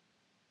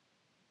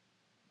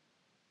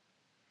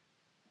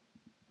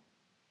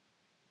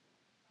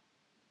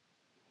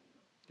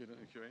 Get it in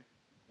the QA?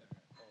 Yeah,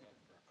 I called up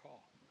for a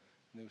call.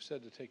 And they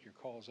said to take your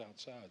calls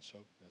outside, so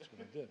that's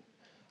what I did.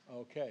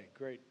 Okay,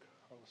 great,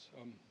 Carlos.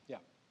 Yeah.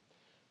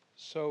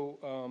 So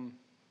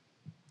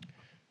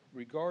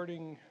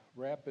regarding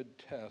rapid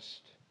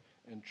test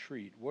and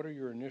treat, what are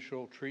your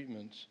initial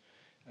treatments?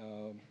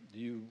 Do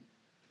you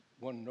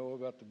want to know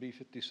about the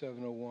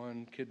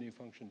B5701 kidney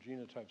function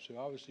genotype? So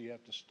obviously you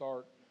have to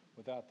start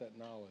without that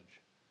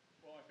knowledge.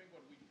 Well, I think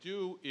what we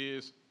do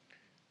is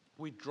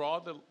we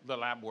draw the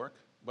lab work,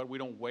 but we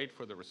don't wait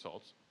for the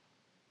results.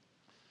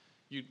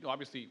 You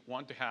obviously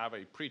want to have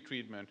a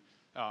pre-treatment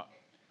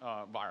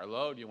viral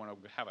load. You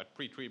want to have a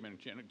pre-treatment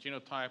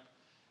genotype.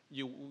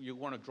 You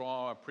want to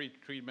draw a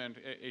pre-treatment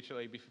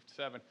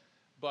HLA-B57,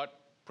 but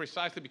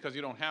precisely because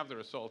you don't have the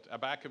result, a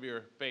back of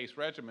your base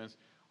regimens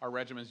are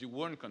regimens you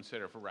wouldn't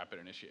consider for rapid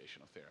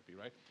initiation of therapy,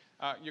 right?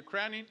 Your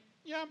creatinine,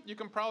 yeah, you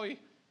can probably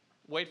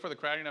wait for the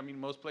creatinine. I mean,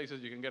 most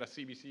places you can get a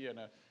CBC and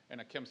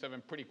a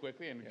Chem7 pretty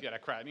quickly and get a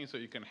creatinine, so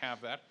you can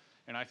have that.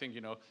 And I think,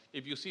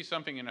 if you see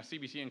something in a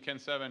CBC and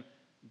Chem7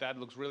 that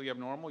looks really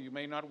abnormal, you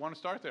may not want to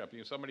start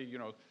therapy. If somebody,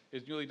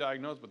 is newly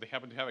diagnosed, but they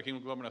happen to have a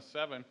hemoglobin of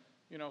 7,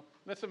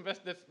 let's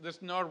invest.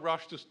 There's no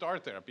rush to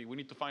start therapy. We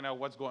need to find out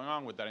what's going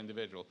on with that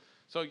individual.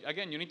 So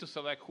again, you need to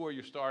select who are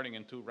you starting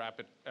into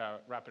rapid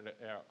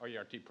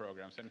ERT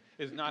programs. And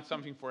it's not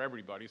something for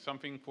everybody. It's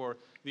something for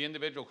the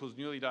individual who's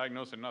newly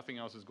diagnosed and nothing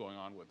else is going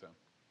on with them.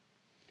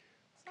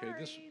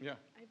 Okay, Sorry. Yeah.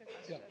 I have a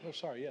question. Yeah, no,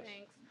 sorry, yes.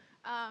 Thanks.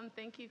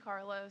 Thank you,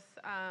 Carlos.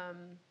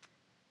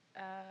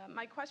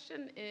 My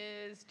question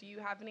is, do you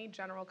have any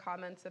general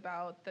comments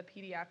about the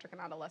pediatric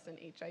and adolescent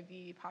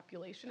HIV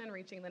population and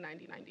reaching the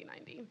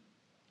 90-90-90?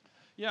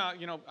 Yeah,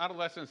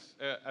 adolescents,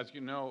 as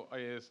you know,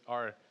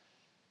 are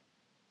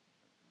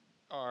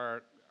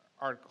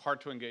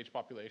hard to engage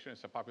population.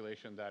 It's a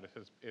population that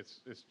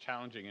is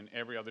challenging in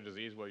every other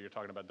disease, whether you're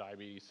talking about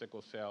diabetes,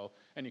 sickle cell,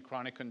 any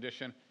chronic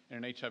condition,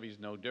 and HIV is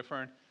no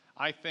different.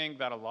 I think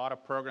that a lot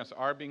of programs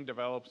are being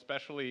developed,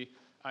 especially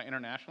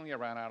internationally,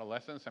 around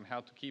adolescents and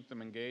how to keep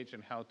them engaged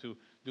and how to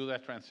do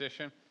that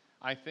transition.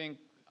 I think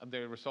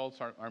the results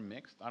are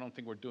mixed. I don't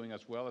think we're doing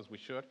as well as we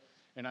should.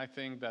 And I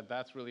think that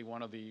that's really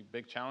one of the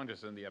big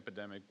challenges in the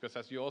epidemic, because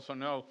as you also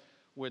know,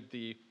 with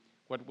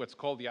what's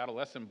called the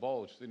adolescent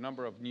bulge, the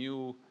number of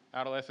new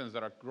adolescents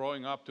that are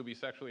growing up to be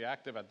sexually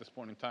active at this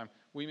point in time,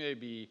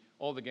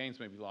 all the gains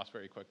may be lost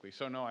very quickly.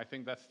 So no, I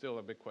think that's still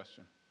a big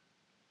question.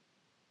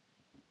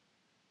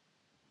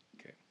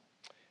 Okay.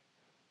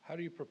 How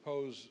do you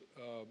propose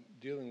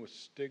dealing with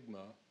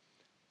stigma,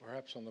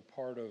 perhaps on the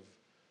part of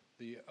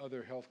the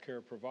other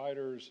healthcare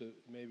providers,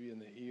 maybe in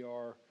the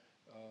ER?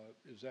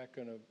 Is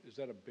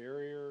that a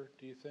barrier,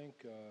 do you think,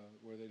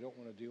 where they don't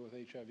want to deal with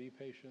HIV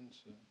patients?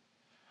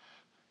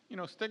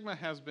 Stigma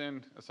has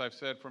been, as I've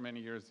said for many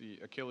years, the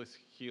Achilles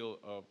heel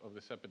of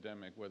this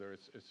epidemic, whether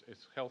it's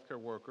healthcare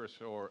workers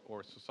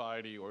or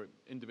society or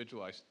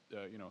individualized,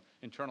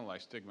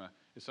 internalized stigma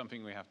is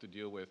something we have to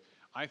deal with.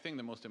 I think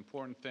the most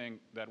important thing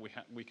that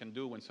we can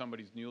do when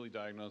somebody's newly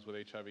diagnosed with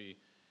HIV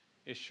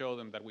is show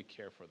them that we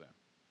care for them.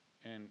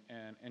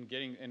 And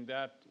getting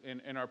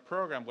in our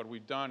program, what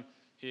we've done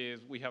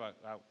is we have a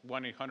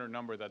 1-800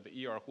 number that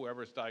the ER,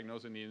 whoever is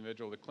diagnosing the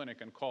individual, the clinic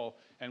can call,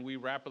 and we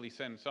rapidly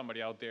send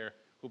somebody out there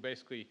who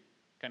basically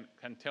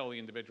can tell the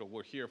individual,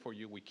 we're here for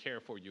you, we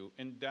care for you.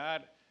 And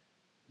that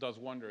does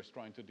wonders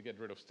trying to get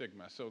rid of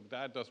stigma. So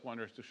that does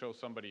wonders to show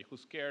somebody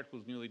who's scared,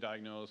 who's newly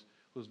diagnosed,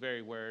 who's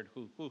very worried,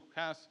 who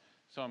has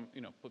some,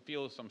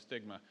 feels some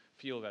stigma,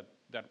 feel that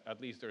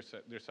at least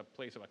there's a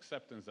place of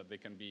acceptance that they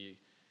can be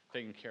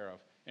taken care of.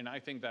 And I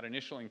think that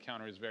initial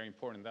encounter is very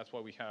important. That's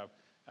why we have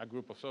a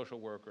group of social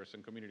workers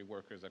and community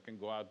workers that can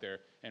go out there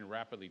and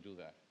rapidly do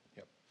that.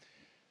 Yep.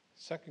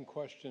 Second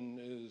question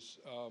is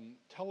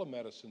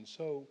telemedicine.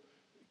 So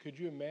could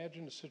you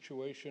imagine a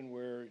situation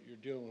where you're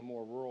dealing with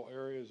more rural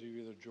areas of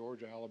either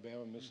Georgia,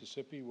 Alabama,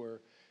 Mississippi,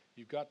 where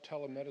you've got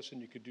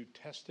telemedicine, you could do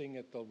testing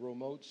at the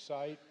remote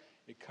site,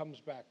 it comes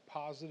back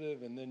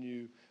positive, and then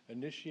you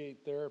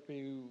initiate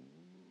therapy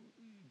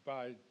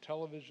by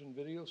television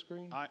video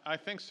screen? I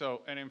think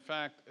so. And in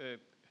fact,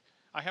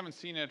 I haven't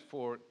seen it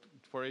for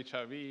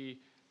HIV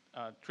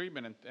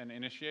treatment and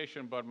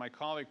initiation, but my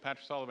colleague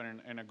Patrick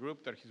Sullivan and a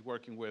group that he's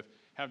working with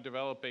have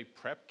developed a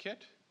PrEP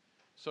kit.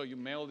 So you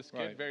mail this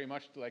kit very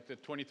much like the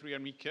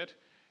 23andMe kit,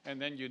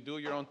 and then you do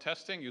your own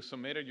testing, you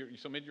submit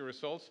your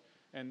results,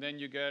 and then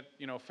you get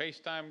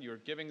FaceTime, you're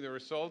giving the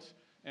results,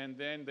 and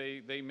then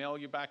they mail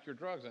you back your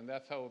drugs, and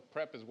that's how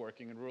PrEP is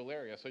working in rural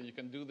areas. So you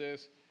can do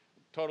this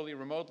totally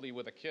remotely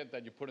with a kit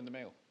that you put in the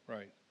mail.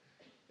 Right.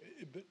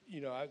 But,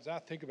 as I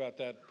think about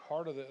that,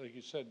 part of it, like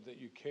you said, that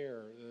you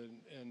care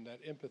and that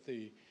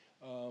empathy,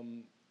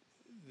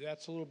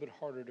 that's a little bit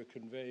harder to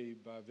convey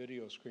by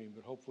video screen,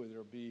 but hopefully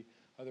there'll be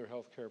other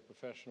healthcare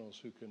professionals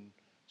who can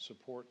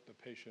support the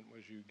patient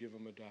as you give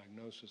them a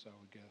diagnosis, I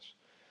would guess.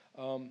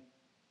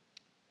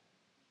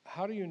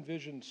 How do you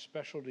envision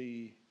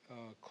specialty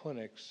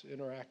clinics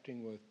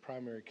interacting with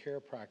primary care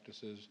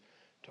practices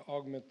to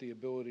augment the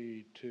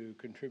ability to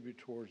contribute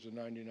towards the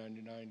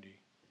 90-90-90?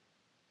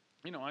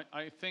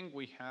 I think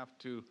we have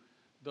to,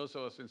 those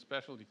of us in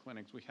specialty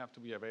clinics, we have to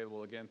be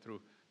available again through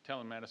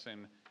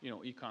telemedicine,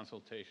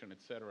 e-consultation,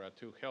 et cetera,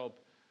 to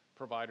help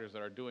providers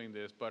that are doing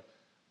this. But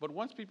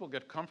once people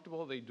get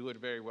comfortable, they do it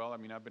very well. I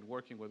mean, I've been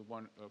working with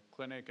one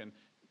clinic, and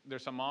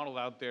there's a model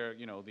out there,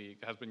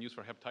 has been used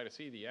for hepatitis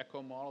C, the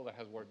ECHO model, that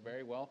has worked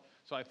very well.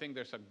 So I think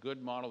there's a good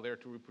model there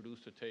to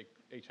reproduce to take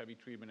HIV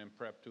treatment and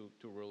PrEP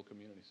to rural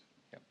communities.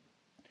 Yep.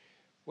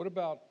 What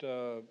about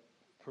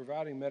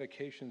providing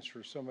medications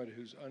for somebody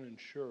who's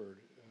uninsured?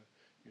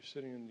 You're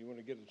sitting and you want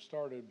to get them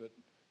started, but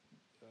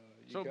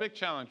so a big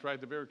challenge, right?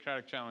 The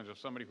bureaucratic challenge of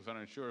somebody who's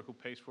uninsured, who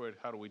pays for it,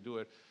 how do we do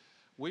it?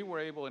 We were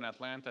able in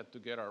Atlanta to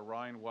get our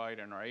Ryan White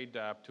and our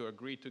ADAP to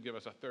agree to give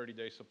us a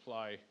 30-day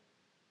supply.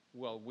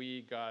 Well,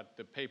 we got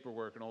the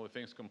paperwork and all the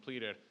things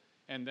completed,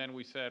 and then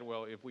we said,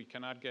 well, if we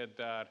cannot get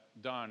that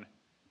done,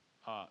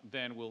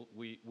 then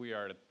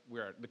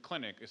the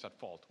clinic is at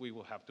fault. We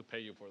will have to pay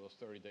you for those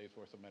 30 days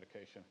worth of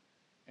medication.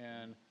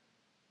 And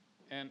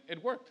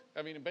it worked.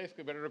 I mean,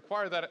 basically, but it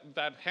required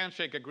that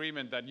handshake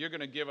agreement that you're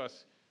going to give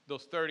us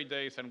those 30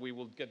 days and we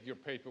will get your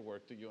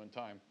paperwork to you in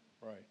time.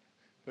 Right.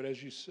 But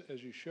as you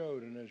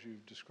showed and as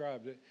you've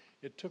described it,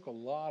 it took a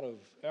lot of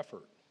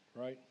effort,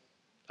 right?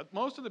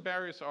 Most of the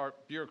barriers are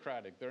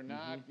bureaucratic. They're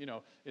not,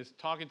 it's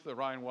talking to the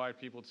Ryan White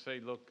people to say,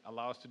 look,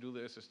 allow us to do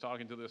this. It's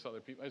talking to this other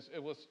people.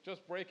 It was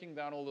just breaking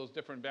down all those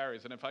different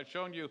barriers. And if I'd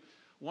shown you,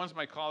 once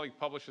my colleague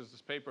publishes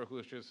this paper, who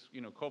is just,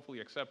 hopefully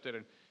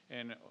accepted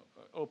in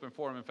Open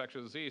Forum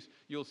Infectious Disease,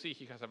 you'll see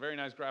he has a very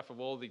nice graph of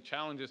all the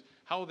challenges,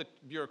 how the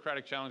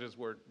bureaucratic challenges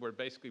were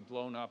basically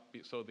blown up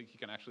so that he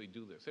can actually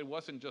do this. It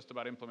wasn't just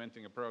about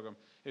implementing a program.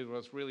 It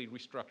was really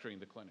restructuring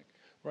the clinic.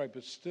 Right,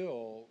 but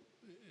still,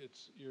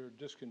 you're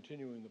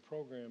discontinuing the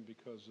program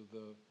because of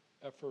the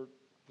effort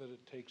that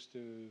it takes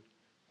to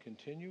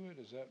continue it.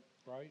 Is that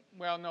right?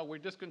 Well, no, we're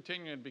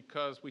discontinuing it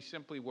because we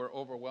simply were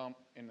overwhelmed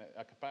in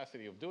a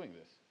capacity of doing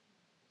this.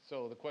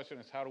 So the question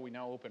is, how do we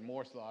now open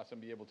more slots and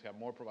be able to have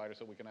more providers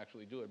so we can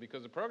actually do it?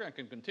 Because the program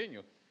can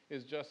continue.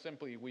 It's just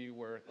simply we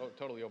were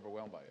totally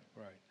overwhelmed by it.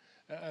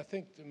 Right. I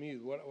think, to me,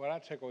 what I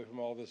take away from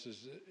all this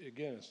is,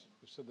 again,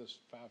 we've said this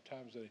 5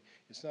 times today,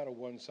 it's not a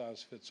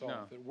one-size-fits-all. No.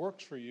 If it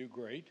works for you,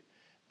 great.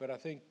 But I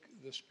think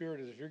the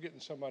spirit is, if you're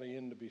getting somebody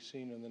in to be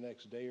seen in the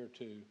next day or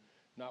two,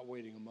 not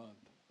waiting a month,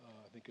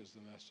 I think is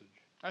the message.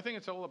 I think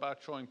it's all about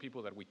showing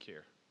people that we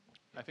care.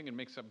 I think it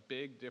makes a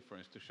big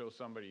difference to show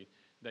somebody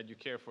that you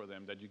care for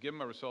them, that you give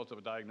them a result of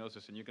a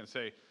diagnosis and you can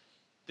say,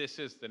 this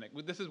is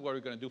what we're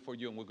going to do for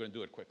you and we're going to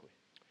do it quickly.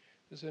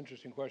 This is an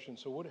interesting question.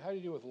 So how do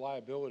you deal with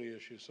liability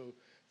issues? So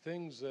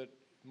things that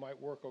might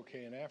work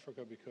okay in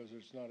Africa because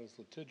it's not as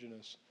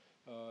litigious,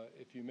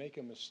 if you make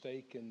a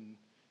mistake in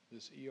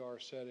this ER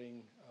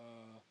setting,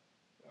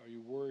 are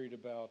you worried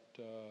about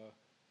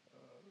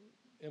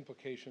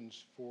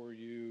implications for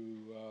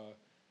you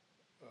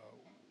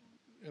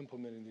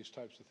implementing these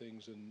types of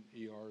things in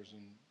ERs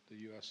in the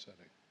U.S.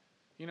 setting?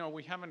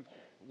 We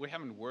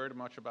haven't worried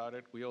much about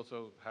it. We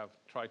also have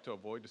tried to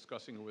avoid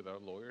discussing it with our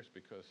lawyers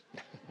because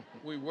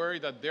we worry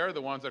that they're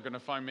the ones that are going to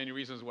find many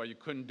reasons why you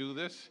couldn't do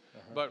this.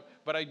 But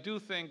I do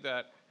think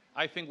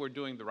I think we're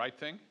doing the right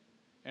thing,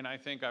 and I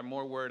think I'm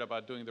more worried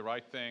about doing the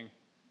right thing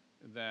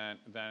than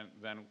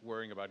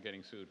worrying about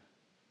getting sued.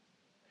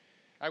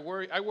 I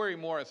worry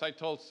more, as I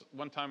told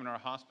one time in our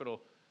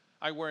hospital,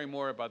 I worry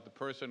more about the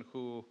person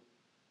who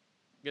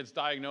gets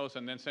diagnosed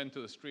and then sent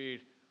to the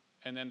street,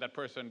 and then that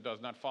person does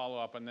not follow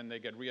up, and then they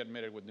get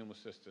readmitted with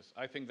pneumocystis.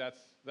 I think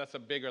that's a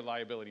bigger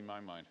liability in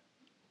my mind.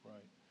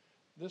 Right.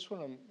 This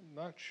one, I'm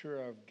not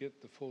sure I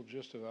get the full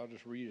gist of it. I'll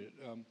just read it.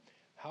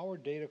 How are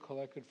data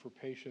collected for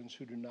patients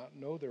who do not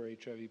know they're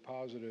HIV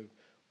positive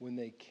when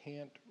they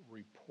can't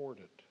report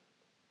it?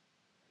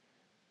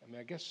 I mean,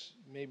 I guess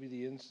maybe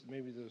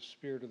the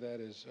spirit of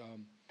that is,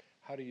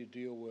 how do you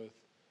deal with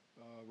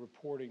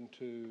reporting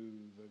to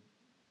the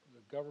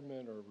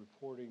government or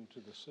reporting to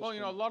the system?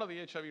 Well, a lot of the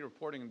HIV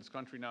reporting in this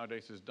country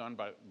nowadays is done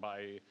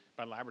by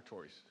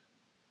laboratories.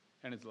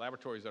 And it's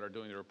laboratories that are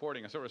doing the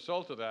reporting. As a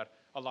result of that,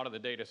 a lot of the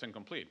data is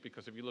incomplete,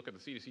 because if you look at the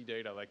CDC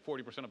data, like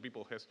 40% of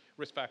people has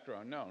risk factor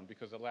unknown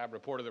because the lab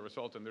reported the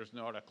result and there's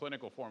not a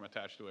clinical form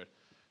attached to it.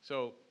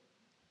 So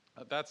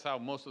that's how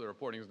most of the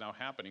reporting is now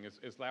happening,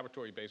 is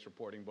laboratory-based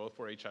reporting, both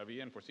for HIV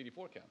and for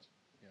CD4 counts.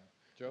 Yeah.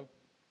 Joe?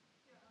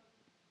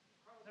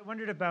 I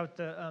wondered about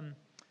the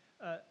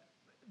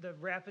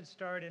rapid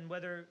start and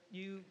whether do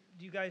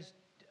you guys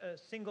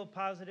single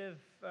positive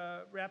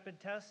rapid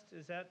test?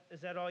 Is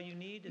that all you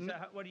need?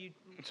 What do you?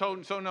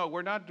 So no,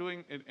 we're not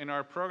doing it in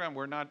our program.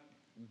 We're not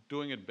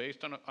doing it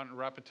based on a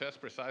rapid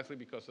test precisely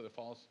because of the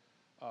false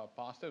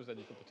positives that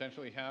you could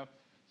potentially have.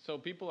 So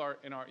people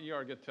in our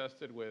ER get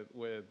tested with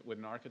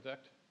an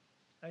architect.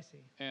 I see.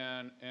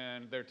 And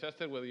they're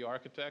tested with the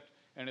architect,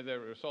 and if the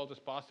result is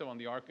positive on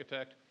the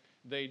architect,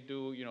 they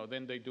do,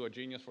 then they do a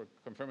Genius for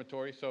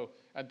confirmatory. So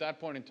at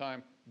that point in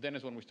time, then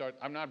is when we start.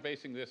 I'm not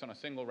basing this on a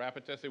single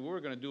rapid test. If we were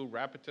going to do a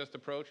rapid test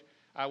approach,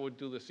 I would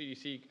do the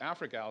CDC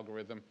Africa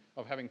algorithm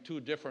of having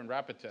 2 different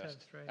rapid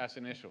tests right. as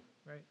initial.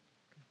 Right.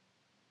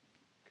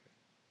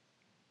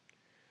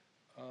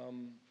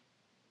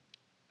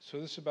 So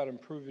this is about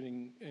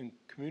improving in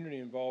community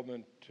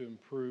involvement to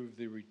improve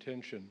the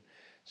retention.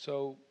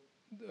 So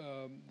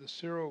the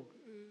social,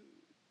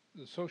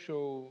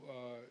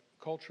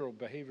 cultural,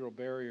 behavioral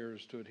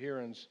barriers to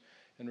adherence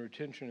and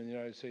retention in the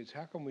United States,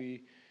 how can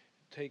we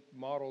take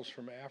models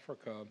from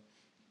Africa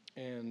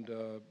and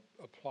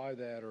apply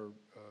that or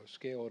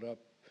scale it up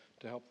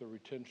to help the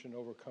retention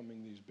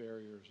overcoming these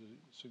barriers?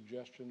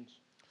 Suggestions?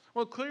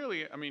 Well,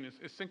 clearly, I mean,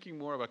 it's thinking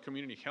more of a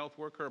community health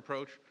worker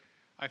approach.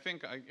 I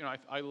think,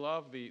 I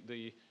love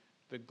the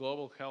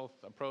global health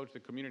approach, the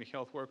community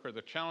health worker.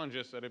 The challenge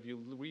is that if you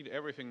read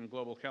everything in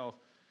global health,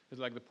 it's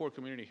like the poor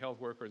community health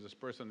worker is this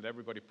person that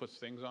everybody puts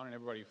things on, and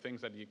everybody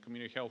thinks that the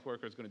community health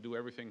worker is going to do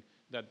everything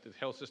that the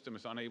health system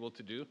is unable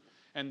to do.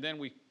 And then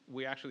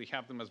we actually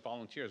have them as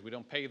volunteers. We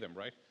don't pay them,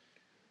 right?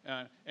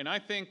 And I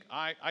think,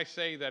 I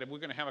say that if we're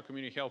going to have a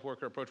community health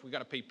worker approach, we got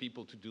to pay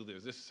people to do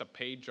this. This is a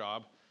paid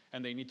job,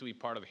 and they need to be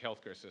part of the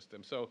healthcare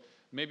system. So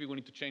maybe we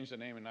need to change the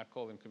name and not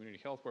call them community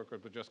health workers,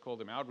 but just call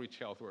them outreach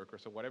health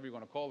workers, or whatever you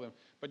want to call them.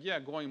 But yeah,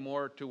 going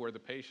more to where the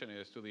patient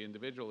is, to the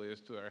individual is,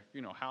 to their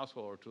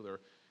household or to their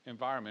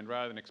environment,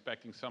 rather than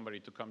expecting somebody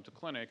to come to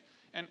clinic.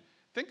 And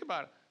think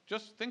about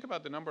just think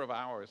about the number of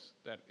hours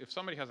that if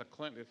somebody has a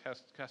clinic, it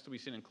has to be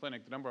seen in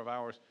clinic, the number of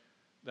hours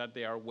that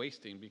they are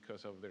wasting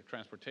because of their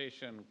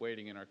transportation,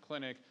 waiting in our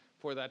clinic.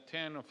 For that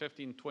 10 or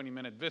 15,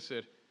 20-minute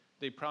visit,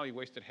 they probably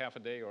wasted half a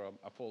day or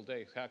a full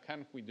day. How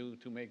can we do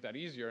to make that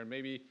easier and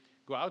maybe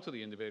go out to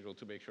the individual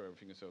to make sure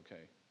everything is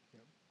okay?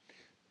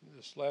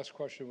 This last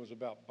question was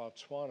about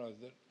Botswana.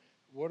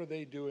 What are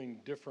they doing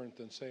different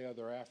than, say,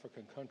 other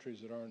African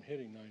countries that aren't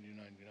hitting 90, 90,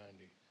 90?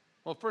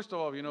 Well, first of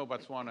all, you know,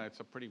 Botswana, it's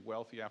a pretty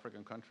wealthy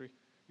African country.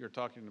 You're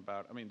talking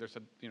about, I mean, there's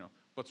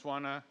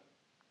Botswana,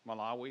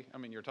 Malawi. I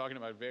mean, you're talking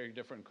about very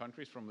different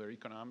countries from their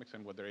economics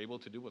and what they're able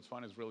to do.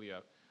 Botswana is really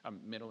a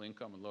middle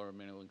income, a lower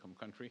middle income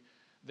country.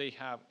 They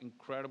have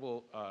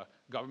incredible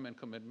government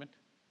commitment,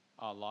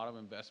 a lot of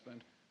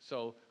investment.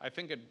 So I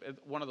think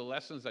one of the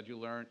lessons that you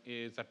learn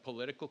is that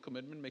political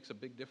commitment makes a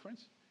big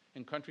difference.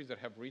 In countries that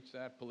have reached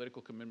that,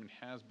 political commitment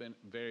has been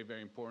very,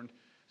 very important.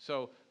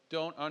 So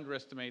don't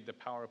underestimate the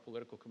power of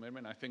political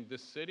commitment. I think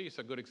this city is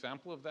a good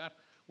example of that.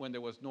 When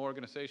there was no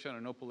organization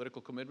or no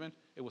political commitment,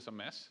 it was a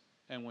mess.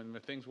 And when the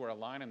things were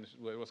aligned and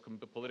there was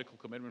political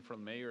commitment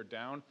from mayor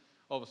down,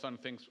 all of a sudden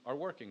things are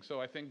working.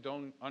 So I think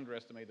don't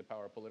underestimate the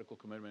power of political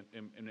commitment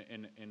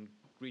in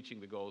reaching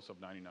the goals of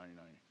 90-90-90.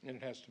 And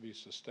it has to be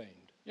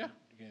sustained. Yeah.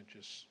 You can't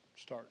just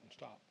start and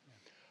stop.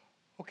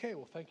 Okay,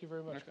 well, thank you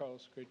very much,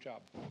 Carlos. Great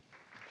job.